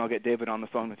conversation. I'll get David on the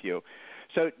phone with you.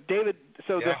 So, David,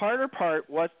 the harder part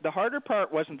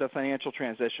wasn't the financial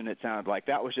transition, it sounded like.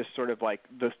 That was just sort of like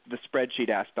the spreadsheet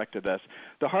aspect of this.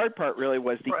 The hard part really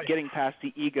was getting past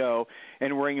the ego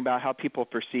and worrying about how people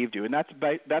perceived you. And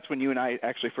that's when you and I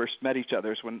actually first met each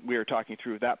other, is when we were talking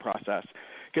through that process.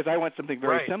 Because I went something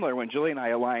very similar when Julie and I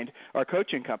aligned our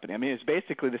coaching company. I mean, it's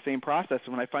basically the same process.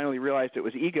 And when I finally realized it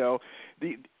was ego,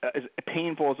 as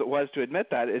painful as it was to admit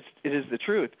that, it is the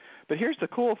truth. But here's the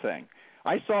cool thing.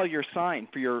 I saw your sign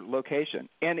for your location,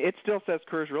 and it still says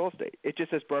Kurz Real Estate. It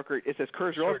just says brokered. It says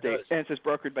Kurz Real Estate, and it says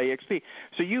brokered by EXP.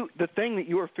 So the thing that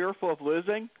you were fearful of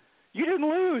losing, you didn't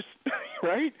lose,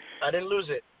 right? I didn't lose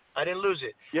it.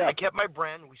 Yeah. I kept my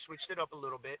brand. We switched it up a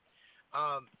little bit.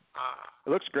 It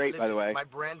looks great, by the way. My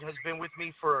brand has been with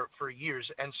me for years,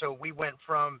 and so we went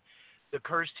from the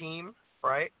Kurz team,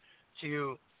 right,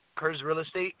 to Kurz Real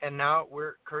Estate, and now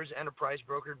we're Kurz Enterprise,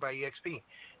 brokered by EXP.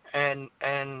 And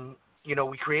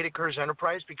we created Kurz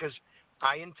Enterprise because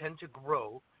I intend to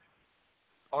grow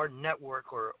our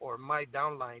network or my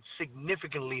downline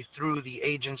significantly through the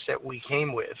agents that we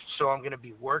came with. So I'm going to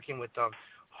be working with them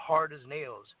hard as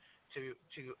nails to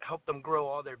help them grow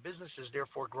all their businesses,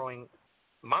 therefore growing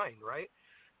mine, right?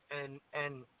 And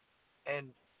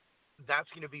that's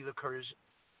going to be the Kurz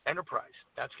Enterprise.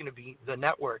 That's going to be the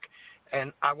network.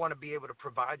 And I want to be able to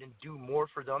provide and do more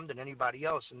for them than anybody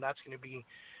else, and that's going to be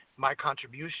my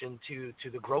contribution to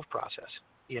the growth process,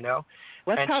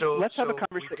 Let's have a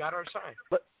conversation. We've got our sign.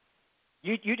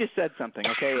 You just said something,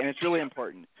 okay, and it's really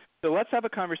important. So let's have a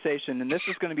conversation, and this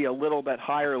is going to be a little bit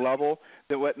higher level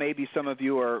than what maybe some of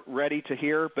you are ready to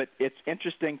hear, but it's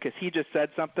interesting because he just said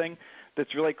something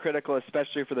that's really critical,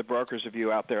 especially for the brokers of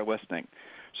you out there listening.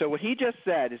 So what he just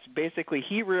said is basically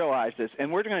he realizes,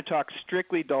 and we're going to talk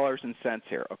strictly dollars and cents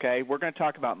here, okay? We're going to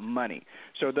talk about money.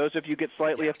 So those of you get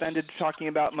slightly offended talking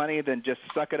about money, then just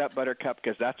suck it up, buttercup,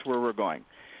 because that's where we're going.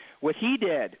 What he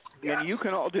did, and you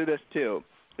can all do this too,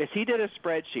 is he did a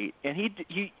spreadsheet, and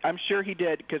I'm sure he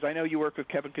did because I know you work with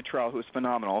Kevin Cottrell, who's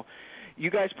phenomenal. You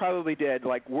guys probably did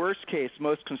like worst case,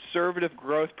 most conservative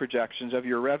growth projections of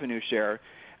your revenue share.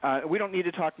 We don't need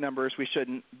to talk numbers, we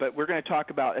shouldn't, but we're going to talk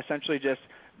about essentially just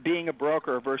being a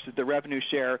broker versus the revenue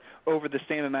share over the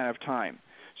same amount of time.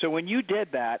 So when you did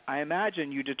that, I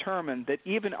imagine you determined that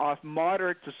even off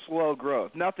moderate to slow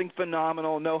growth, nothing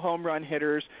phenomenal, no home run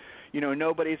hitters,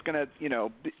 nobody's going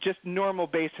to, just normal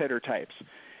base hitter types.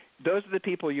 Those are the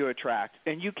people you attract,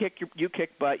 and you kick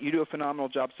butt. You do a phenomenal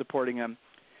job supporting them.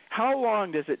 How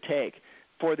long does it take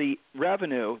for the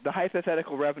revenue, the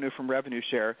hypothetical revenue from revenue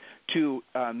share, to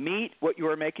meet what you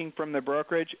are making from the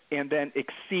brokerage and then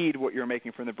exceed what you're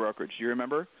making from the brokerage? Do you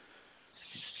remember?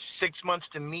 6 months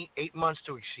to meet, 8 months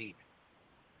to exceed.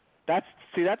 That's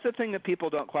the thing that people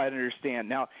don't quite understand.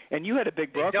 Now, and you had a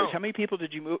big brokerage. How many people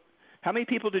did you move? How many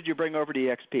people did you bring over to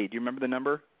EXP? Do you remember the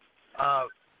number?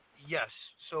 Yes.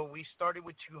 So we started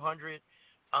with 200.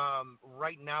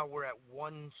 Right now we're at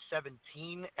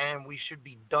 117, and we should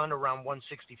be done around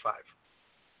 165.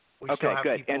 We still have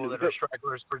people that are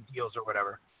stragglers for deals or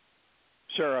whatever.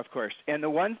 Sure, of course. And the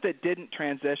ones that didn't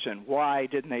transition, why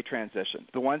didn't they transition?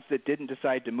 The ones that didn't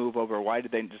decide to move over, why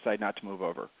did they decide not to move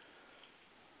over?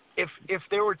 If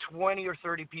there were 20 or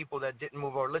 30 people that didn't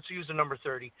move over, let's use the number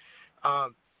 30.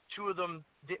 Two of them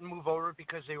didn't move over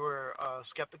because they were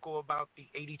skeptical about the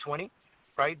 80-20,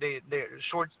 right? They're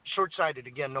short-sighted,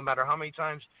 again, no matter how many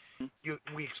times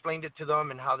we explained it to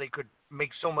them and how they could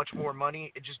make so much more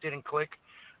money. It just didn't click.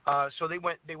 So they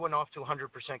went off to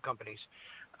 100% companies.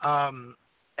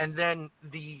 And then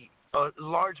the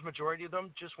large majority of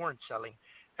them just weren't selling.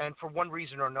 And for one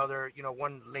reason or another,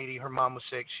 one lady, her mom was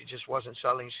sick. She just wasn't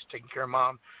selling. She's taking care of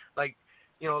mom. A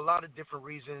lot of different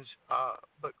reasons.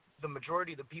 But the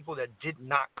majority of the people that did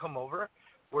not come over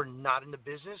were not in the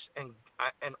business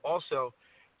and also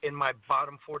in my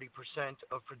bottom 40%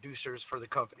 of producers for the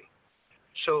company.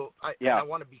 So I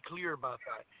want to be clear about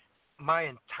that. My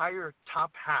entire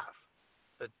top half,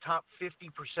 the top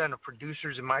 50% of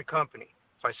producers in my company,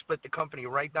 if I split the company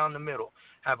right down the middle,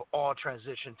 have all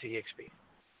transitioned to EXP.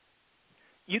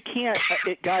 You can't,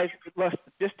 guys,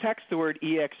 just text the word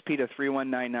EXP to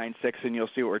 31996 and you'll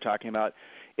see what we're talking about.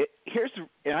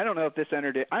 And I don't know if this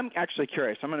entered it. I'm actually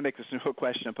curious. I'm going to make this a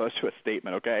question opposed to a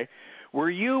statement, okay? Were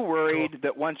you worried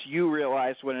that once you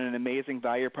realized what an amazing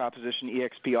value proposition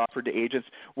EXP offered to agents,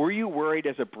 were you worried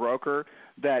as a broker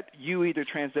that you either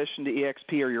transitioned to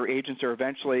EXP or your agents are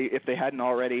eventually, if they hadn't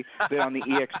already, been on the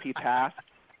EXP path?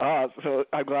 So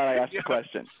I'm glad I asked the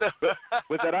question.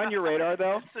 Was that on your radar,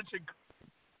 though?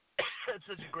 That's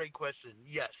such a great question.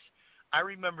 Yes. I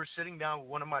remember sitting down with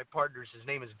one of my partners. His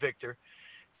name is Victor.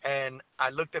 And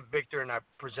I looked at Victor and I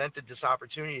presented this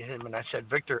opportunity to him. And I said,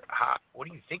 Victor, what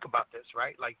do you think about this,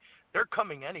 right? They're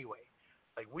coming anyway.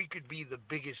 We could be the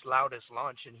biggest, loudest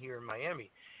launch in here in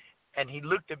Miami. And he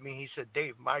looked at me. He said,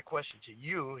 Dave, my question to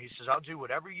you, he says, I'll do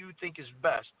whatever you think is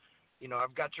best.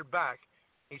 I've got your back.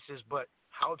 He says, but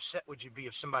how upset would you be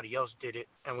if somebody else did it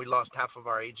and we lost half of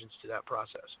our agents to that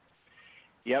process?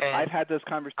 Yep, and I've had those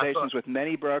conversations with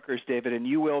many brokers, David, and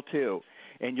you will too.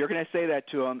 And you're going to say that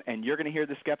to them, and you're going to hear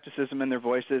the skepticism in their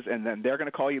voices, and then they're going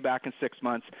to call you back in 6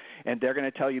 months, and they're going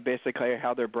to tell you basically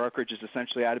how their brokerage is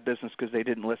essentially out of business because they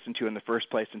didn't listen to you in the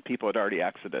first place, and people had already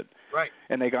exited. Right.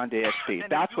 And they gone to EXP.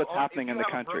 That's what's happening in the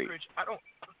country.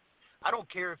 I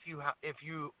don't care if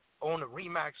you own a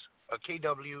Remax, a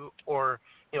KW, or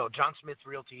John Smith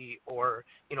Realty, or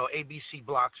ABC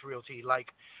Blocks Realty. Like,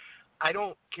 I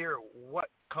don't care what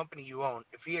company you own.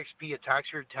 If EXP attacks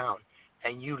your town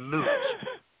and you lose,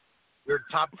 you're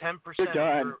top 10%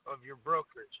 of your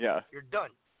brokerage. Yeah. You're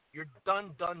done. You're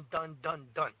done.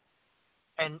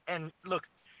 And look,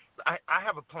 I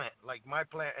have a plan. Like, my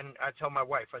plan, and I tell my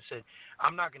wife, I said,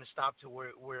 I'm not going to stop till we're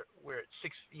at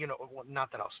six. Well,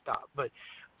 not that I'll stop, but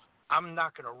I'm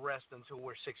not going to rest until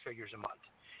we're six figures a month.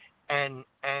 And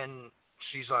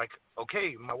she's like,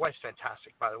 okay. My wife's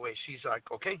fantastic, by the way. She's like,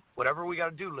 okay, whatever we got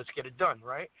to do, let's get it done,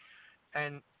 right?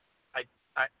 And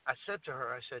I said to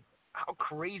her, I said, how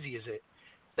crazy is it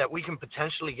that we can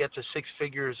potentially get to six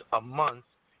figures a month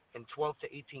in 12 to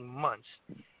 18 months,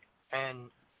 and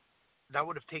that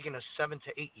would have taken us 7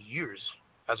 to 8 years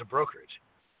as a brokerage.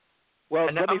 Well,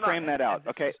 let me frame that out,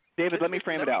 okay? David, let me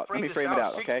frame it out. Okay?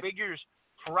 6 figures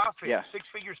profit. Yeah. 6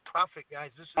 figures profit,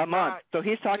 guys. This is a month. So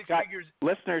he's talking,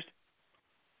 listeners,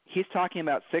 he's talking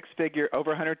about six-figure,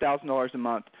 over $100,000 a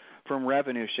month from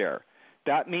revenue share.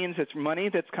 That means it's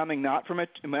money that's coming not from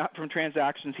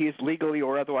transactions he is legally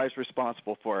or otherwise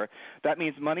responsible for. That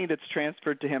means money that's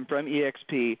transferred to him from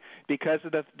EXP because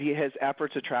of his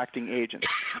efforts attracting agents.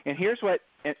 And here's so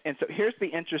here's the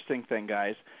interesting thing,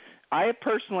 guys. I have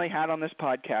personally had on this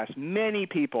podcast many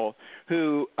people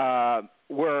who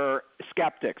were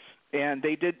skeptics. And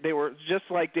they were just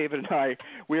like David and I.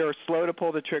 We are slow to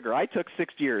pull the trigger. I took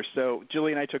 6 years, so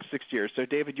Julie and I took 6 years. So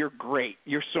David, you're great.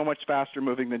 You're so much faster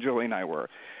moving than Julie and I were.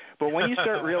 But when you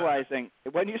start realizing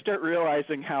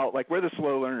how, like, we're the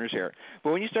slow learners here,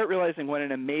 but when you start realizing what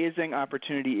an amazing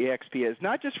opportunity EXP is,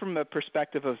 not just from the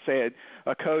perspective of, say,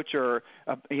 a coach or,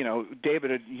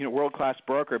 David, a world-class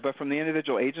broker, but from the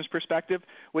individual agent's perspective,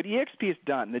 what EXP has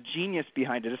done, the genius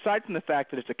behind it, aside from the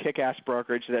fact that it's a kick-ass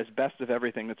brokerage that has best of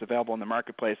everything that's available in the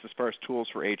marketplace as far as tools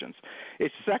for agents,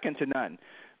 it's second to none.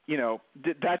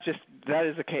 That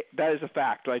is a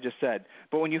fact, what I just said.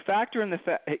 But when you factor in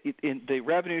the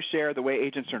revenue share, the way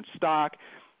agents earn stock,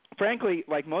 frankly,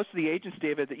 like most of the agents,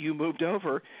 David, that you moved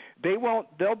over,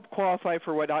 they'll qualify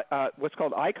for what's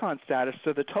called icon status.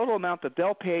 So the total amount that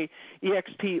they'll pay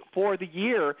EXP for the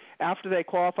year after they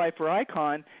qualify for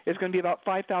icon is going to be about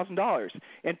 $5,000.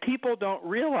 And people don't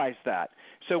realize that.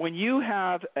 So when you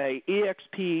have a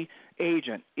EXP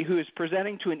agent who is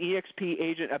presenting to an EXP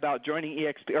agent about joining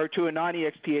EXP, or to a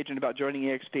non-EXP agent about joining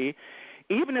EXP,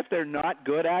 even if they're not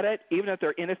good at it, even if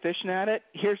they're inefficient at it,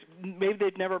 maybe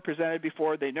they've never presented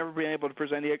before, they've never been able to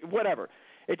present, whatever.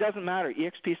 It doesn't matter.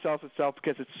 EXP sells itself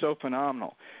because it's so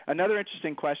phenomenal. Another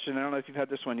interesting question, I don't know if you've had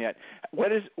this one yet.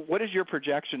 What is your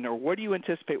projection, or what do you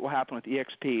anticipate will happen with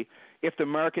EXP if the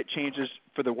market changes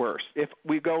for the worse? If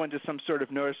we go into some sort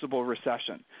of noticeable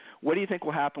recession, what do you think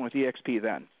will happen with EXP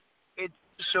then?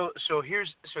 So here's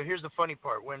the funny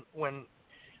part. When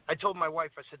I told my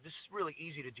wife, I said, this is really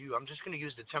easy to do. I'm just going to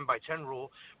use the 10 by 10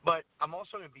 rule, but I'm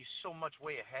also going to be so much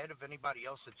way ahead of anybody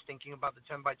else that's thinking about the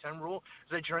 10 by 10 rule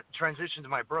as I transition to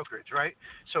my brokerage, right?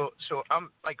 So I'm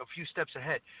like a few steps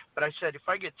ahead. But I said, if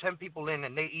I get 10 people in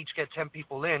and they each get 10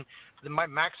 people in, then my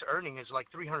max earning is like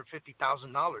 $350,000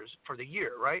 for the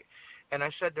year, right? And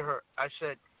I said to her,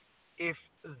 if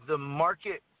the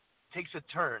market takes a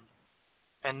turn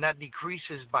and that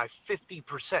decreases by 50%,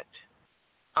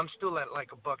 I'm still at like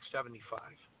 $1.75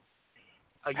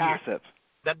 a year. Passive.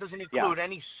 That doesn't include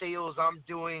any sales I'm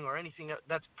doing or anything.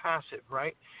 That's passive,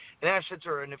 right? And then I said to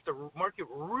her, and if the market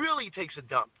really takes a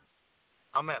dump,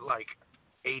 I'm at like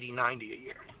 80, 90 a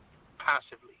year,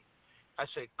 passively. I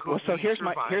said, could so we here's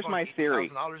survive my theory.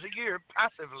 $8,000 a year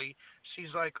passively?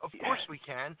 She's like, of course we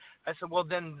can. I said, well,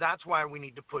 then that's why we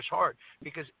need to push hard,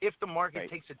 because if the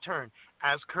market takes a turn,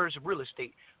 as Kurz real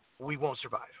estate, we won't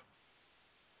survive.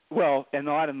 Well, and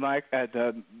a lot of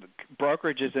the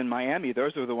brokerages in Miami,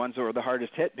 those were the ones that were the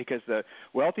hardest hit because the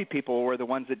wealthy people were the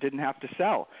ones that didn't have to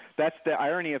sell. That's the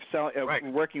irony of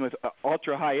working with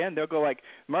ultra high end. They'll go like,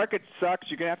 market sucks,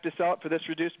 you're going to have to sell it for this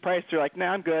reduced price. They're like,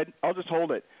 nah, I'm good, I'll just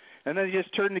hold it. And then they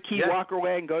just turn the key, walk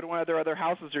away, and go to one of their other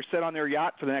houses or sit on their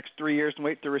yacht for the next 3 years and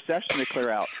wait for the recession to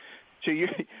clear out. So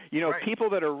people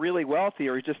that are really wealthy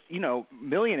or just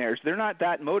millionaires, they're not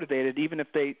that motivated. Even if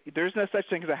there's no such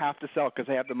thing as a have to sell because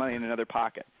they have the money in another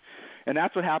pocket, and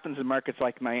that's what happens in markets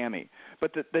like Miami.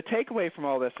 But the takeaway from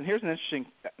all this, and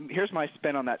here's my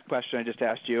spin on that question I just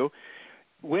asked you.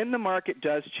 when the market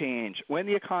does change, when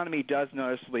the economy does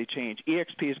noticeably change,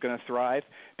 EXP is going to thrive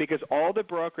because all the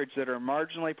brokerage that are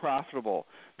marginally profitable,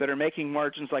 that are making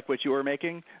margins like what you are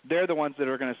making, they're the ones that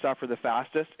are going to suffer the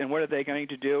fastest. And what are they going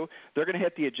to do? They're going to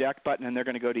hit the eject button and they're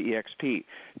going to go to EXP.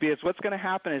 Because what's going to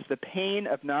happen is the pain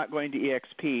of not going to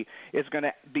EXP is going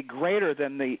to be greater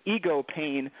than the ego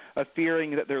pain of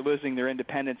fearing that they're losing their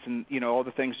independence and, all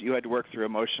the things that you had to work through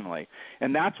emotionally.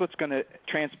 And that's what's going to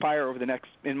transpire over the next,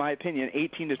 in my opinion,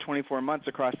 18 to 24 months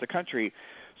across the country.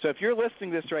 So if you're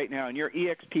listening to this right now and you're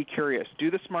EXP curious,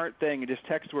 do the smart thing and just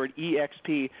text the word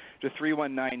EXP to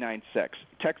 31996.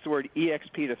 Text the word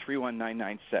EXP to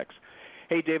 31996.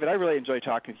 Hey, David, I really enjoy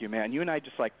talking with you, man. You and I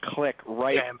just click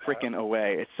right freaking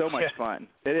away. It's so much fun.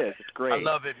 It is. It's great. I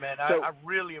love it, man. I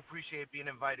really appreciate being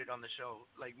invited on the show,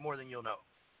 more than you'll know.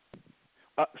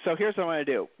 So here's what I want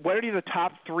to do. What are the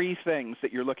top 3 things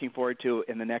that you're looking forward to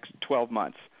in the next 12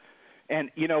 months?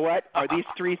 And you know what? Are these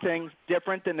 3 things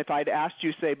different than if I'd asked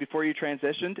you, say, before you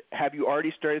transitioned? Have you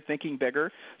already started thinking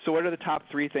bigger? So what are the top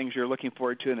 3 things you're looking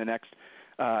forward to in the next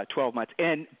 12 months?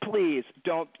 And please,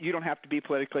 you don't have to be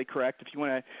politically correct. If you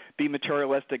want to be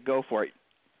materialistic, go for it.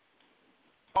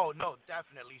 Oh, no,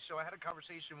 definitely. So I had a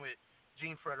conversation with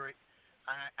Gene Frederick.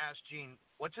 I asked Gene,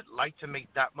 what's it like to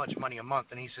make that much money a month?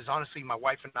 And he says, honestly, my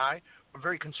wife and I are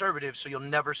very conservative, so you'll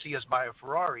never see us buy a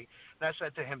Ferrari. And I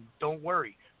said to him, don't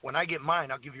worry. When I get mine,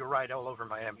 I'll give you a ride all over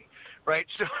Miami, right?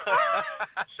 So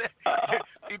I said,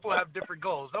 people have different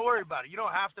goals. Don't worry about it. You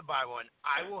don't have to buy one.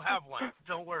 I will have one.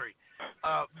 Don't worry.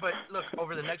 But, look,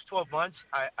 over the next 12 months,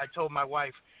 I told my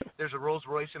wife there's a Rolls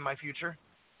Royce in my future,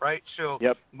 right? So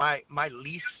my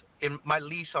lease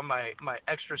on my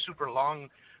extra super long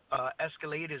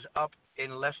Escalade is up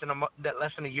in less than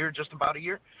a year, just about a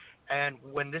year. And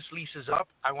when this lease is up,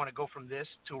 I want to go from this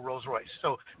to a Rolls Royce.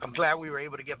 So I'm glad we were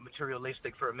able to get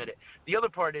materialistic for a minute. The other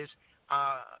part is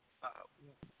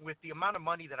with the amount of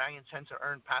money that I intend to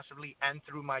earn passively and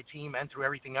through my team and through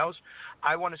everything else,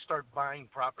 I want to start buying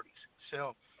properties.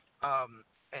 So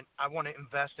and I want to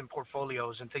invest in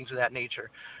portfolios and things of that nature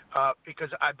because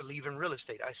I believe in real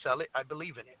estate. I sell it. I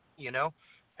believe in it,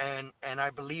 And I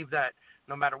believe that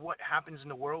no matter what happens in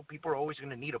the world, people are always going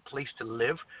to need a place to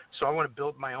live. So I want to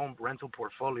build my own rental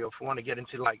portfolio if we want to get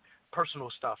into personal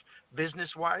stuff.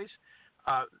 Business-wise,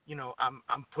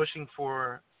 I'm pushing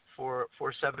for a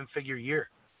 7-figure year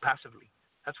passively.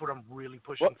 That's what I'm really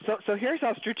pushing for. So here's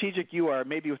how strategic you are,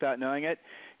 maybe without knowing it.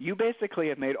 You basically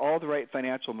have made all the right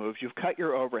financial moves. You've cut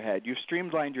your overhead. You've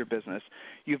streamlined your business.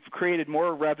 You've created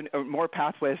more revenue, more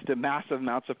pathways to massive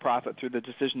amounts of profit through the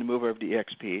decision to move over to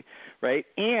EXP, right?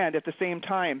 And at the same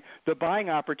time, the buying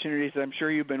opportunities that I'm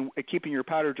sure you've been keeping your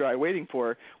powder dry waiting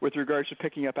for with regards to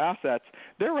picking up assets,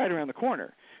 they're right around the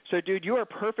corner. So, dude, you are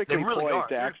perfectly poised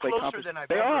to actually accomplish. They're closer than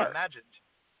I've ever imagined.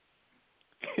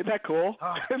 Isn't that cool?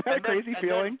 Isn't that a crazy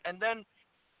feeling? And then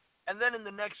in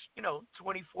the next,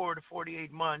 24 to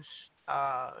 48 months,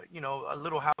 a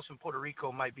little house in Puerto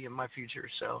Rico might be in my future.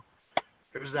 So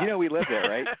there's that. We live there,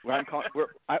 right? We're in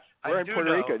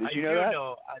Puerto Rico. Did you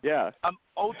know that? Yeah. I'm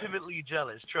ultimately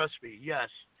jealous. Trust me. Yes.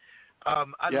 I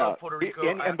love Puerto Rico.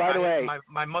 And by the way,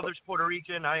 my mother's Puerto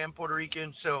Rican. I am Puerto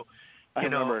Rican. So I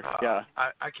remember.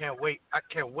 I can't wait. I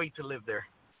can't wait to live there.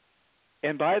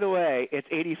 And by the way, it's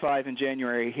 85 in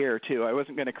January here, too. I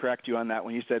wasn't going to correct you on that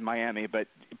when you said Miami, but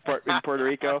in Puerto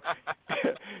Rico.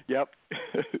 Yep.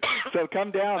 So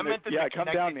come down. Come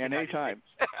down, man, anytime.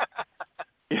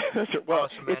 Well,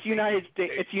 awesome, it's United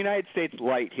States. It's United States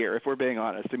light here, if we're being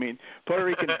honest. I mean, Puerto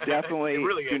Ricans definitely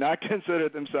do not consider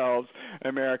themselves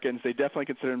Americans. They definitely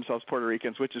consider themselves Puerto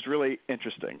Ricans, which is really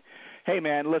interesting. Hey,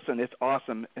 man, listen, it's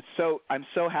awesome. I'm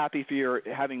so happy for your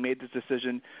having made this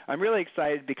decision. I'm really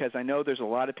excited because I know there's a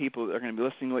lot of people that are going to be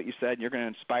listening to what you said, and you're going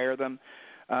to inspire them.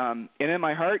 And in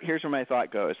my heart, here's where my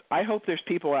thought goes. I hope there's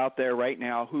people out there right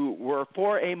now who were,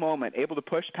 for a moment, able to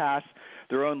push past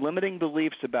their own limiting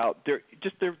beliefs about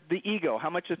the ego, how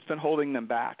much it's been holding them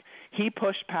back. He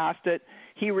pushed past it.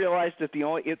 He realized that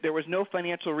there was no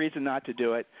financial reason not to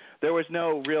do it. There was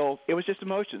it was just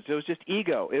emotions. It was just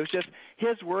ego. It was just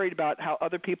his worried about how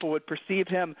other people would perceive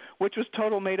him, which was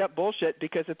total made-up bullshit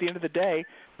because at the end of the day,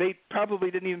 they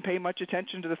probably didn't even pay much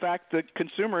attention to the fact that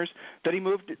consumers that he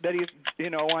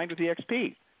aligned with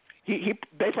EXP.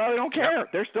 They probably don't care.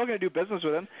 They're still going to do business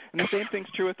with him, and the same thing's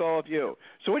true with all of you.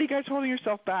 So what are you guys holding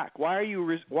yourself back? Why are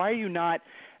you not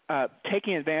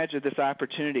taking advantage of this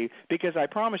opportunity? Because I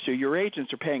promise you, your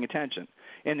agents are paying attention.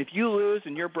 And if you lose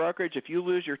in your brokerage, if you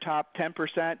lose your top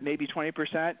 10%, maybe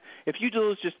 20%, if you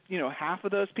lose just half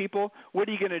of those people, what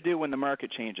are you going to do when the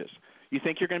market changes? You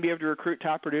think you're going to be able to recruit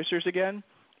top producers again?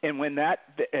 And when that,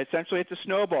 essentially it's a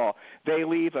snowball. They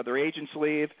leave, other agents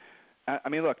leave. I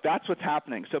mean, look, that's what's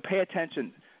happening. So pay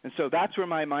attention. And so that's where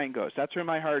my mind goes. That's where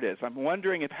my heart is. I'm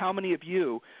wondering if how many of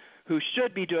you who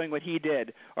should be doing what he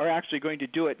did are actually going to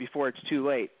do it before it's too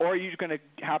late. Or you're going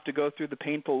to have to go through the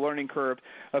painful learning curve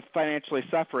of financially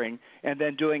suffering and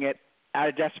then doing it out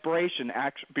of desperation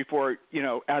before,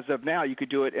 as of now, you could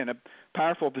do it in a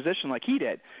powerful position like he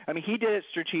did. I mean, he did it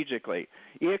strategically.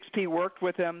 EXP worked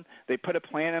with him. They put a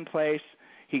plan in place.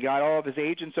 He got all of his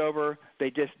agents over. They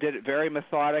just did it very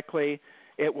methodically.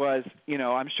 It was,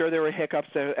 I'm sure there were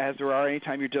hiccups as there are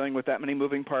anytime you're dealing with that many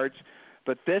moving parts.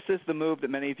 But this is the move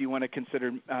that many of you want to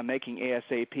consider making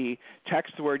ASAP.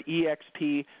 Text the word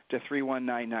EXP to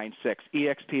 31996.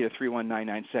 EXP to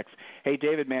 31996. Hey,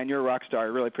 David, man, you're a rock star. I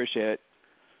really appreciate it.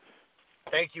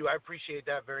 Thank you. I appreciate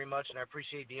that very much, and I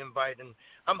appreciate the invite. And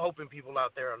I'm hoping people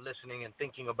out there are listening and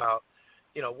thinking about,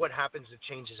 what happens if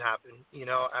changes happen.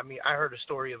 I mean, I heard a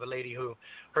story of a lady who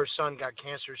her son got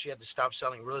cancer. She had to stop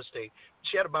selling real estate.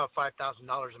 She had about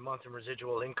 $5,000 a month in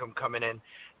residual income coming in,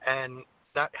 and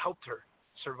that helped her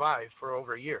survive for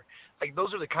over a year. Like,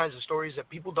 those are the kinds of stories that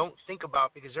people don't think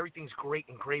about because everything's great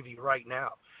and gravy right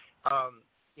now.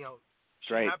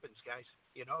 Shit happens, guys.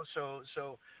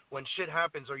 So when shit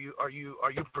happens, are you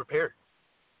prepared?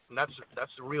 And that's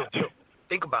the real deal.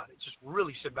 Think about it. Just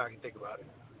really sit back and think about it.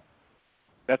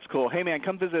 That's cool. Hey, man,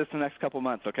 come visit us in the next couple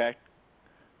months, okay?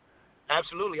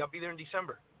 Absolutely. I'll be there in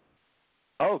December.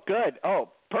 Oh, good. Oh,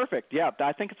 perfect. Yeah,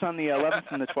 I think it's on the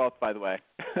 11th and the 12th, by the way.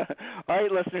 All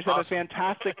right, listeners, have a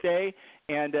fantastic day.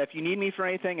 And if you need me for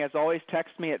anything, as always,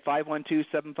 text me at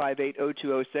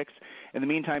 512-758-0206. In the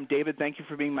meantime, David, thank you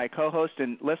for being my co-host.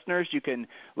 And listeners, you can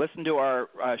listen to our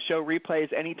show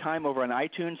replays anytime over on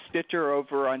iTunes, Stitcher, or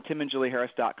over on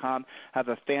timandjulieharris.com. Have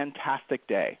a fantastic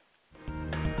day.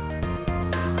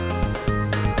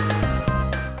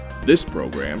 This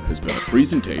program has been a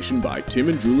presentation by Tim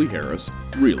and Julie Harris,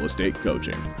 Real Estate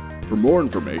Coaching. For more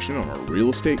information on our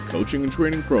real estate coaching and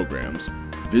training programs,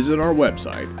 visit our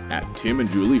website at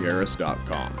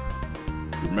timandjulieharris.com.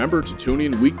 Remember to tune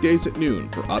in weekdays at noon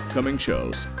for upcoming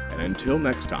shows, and until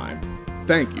next time,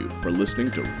 thank you for listening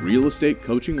to Real Estate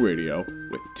Coaching Radio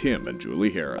with Tim and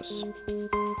Julie Harris.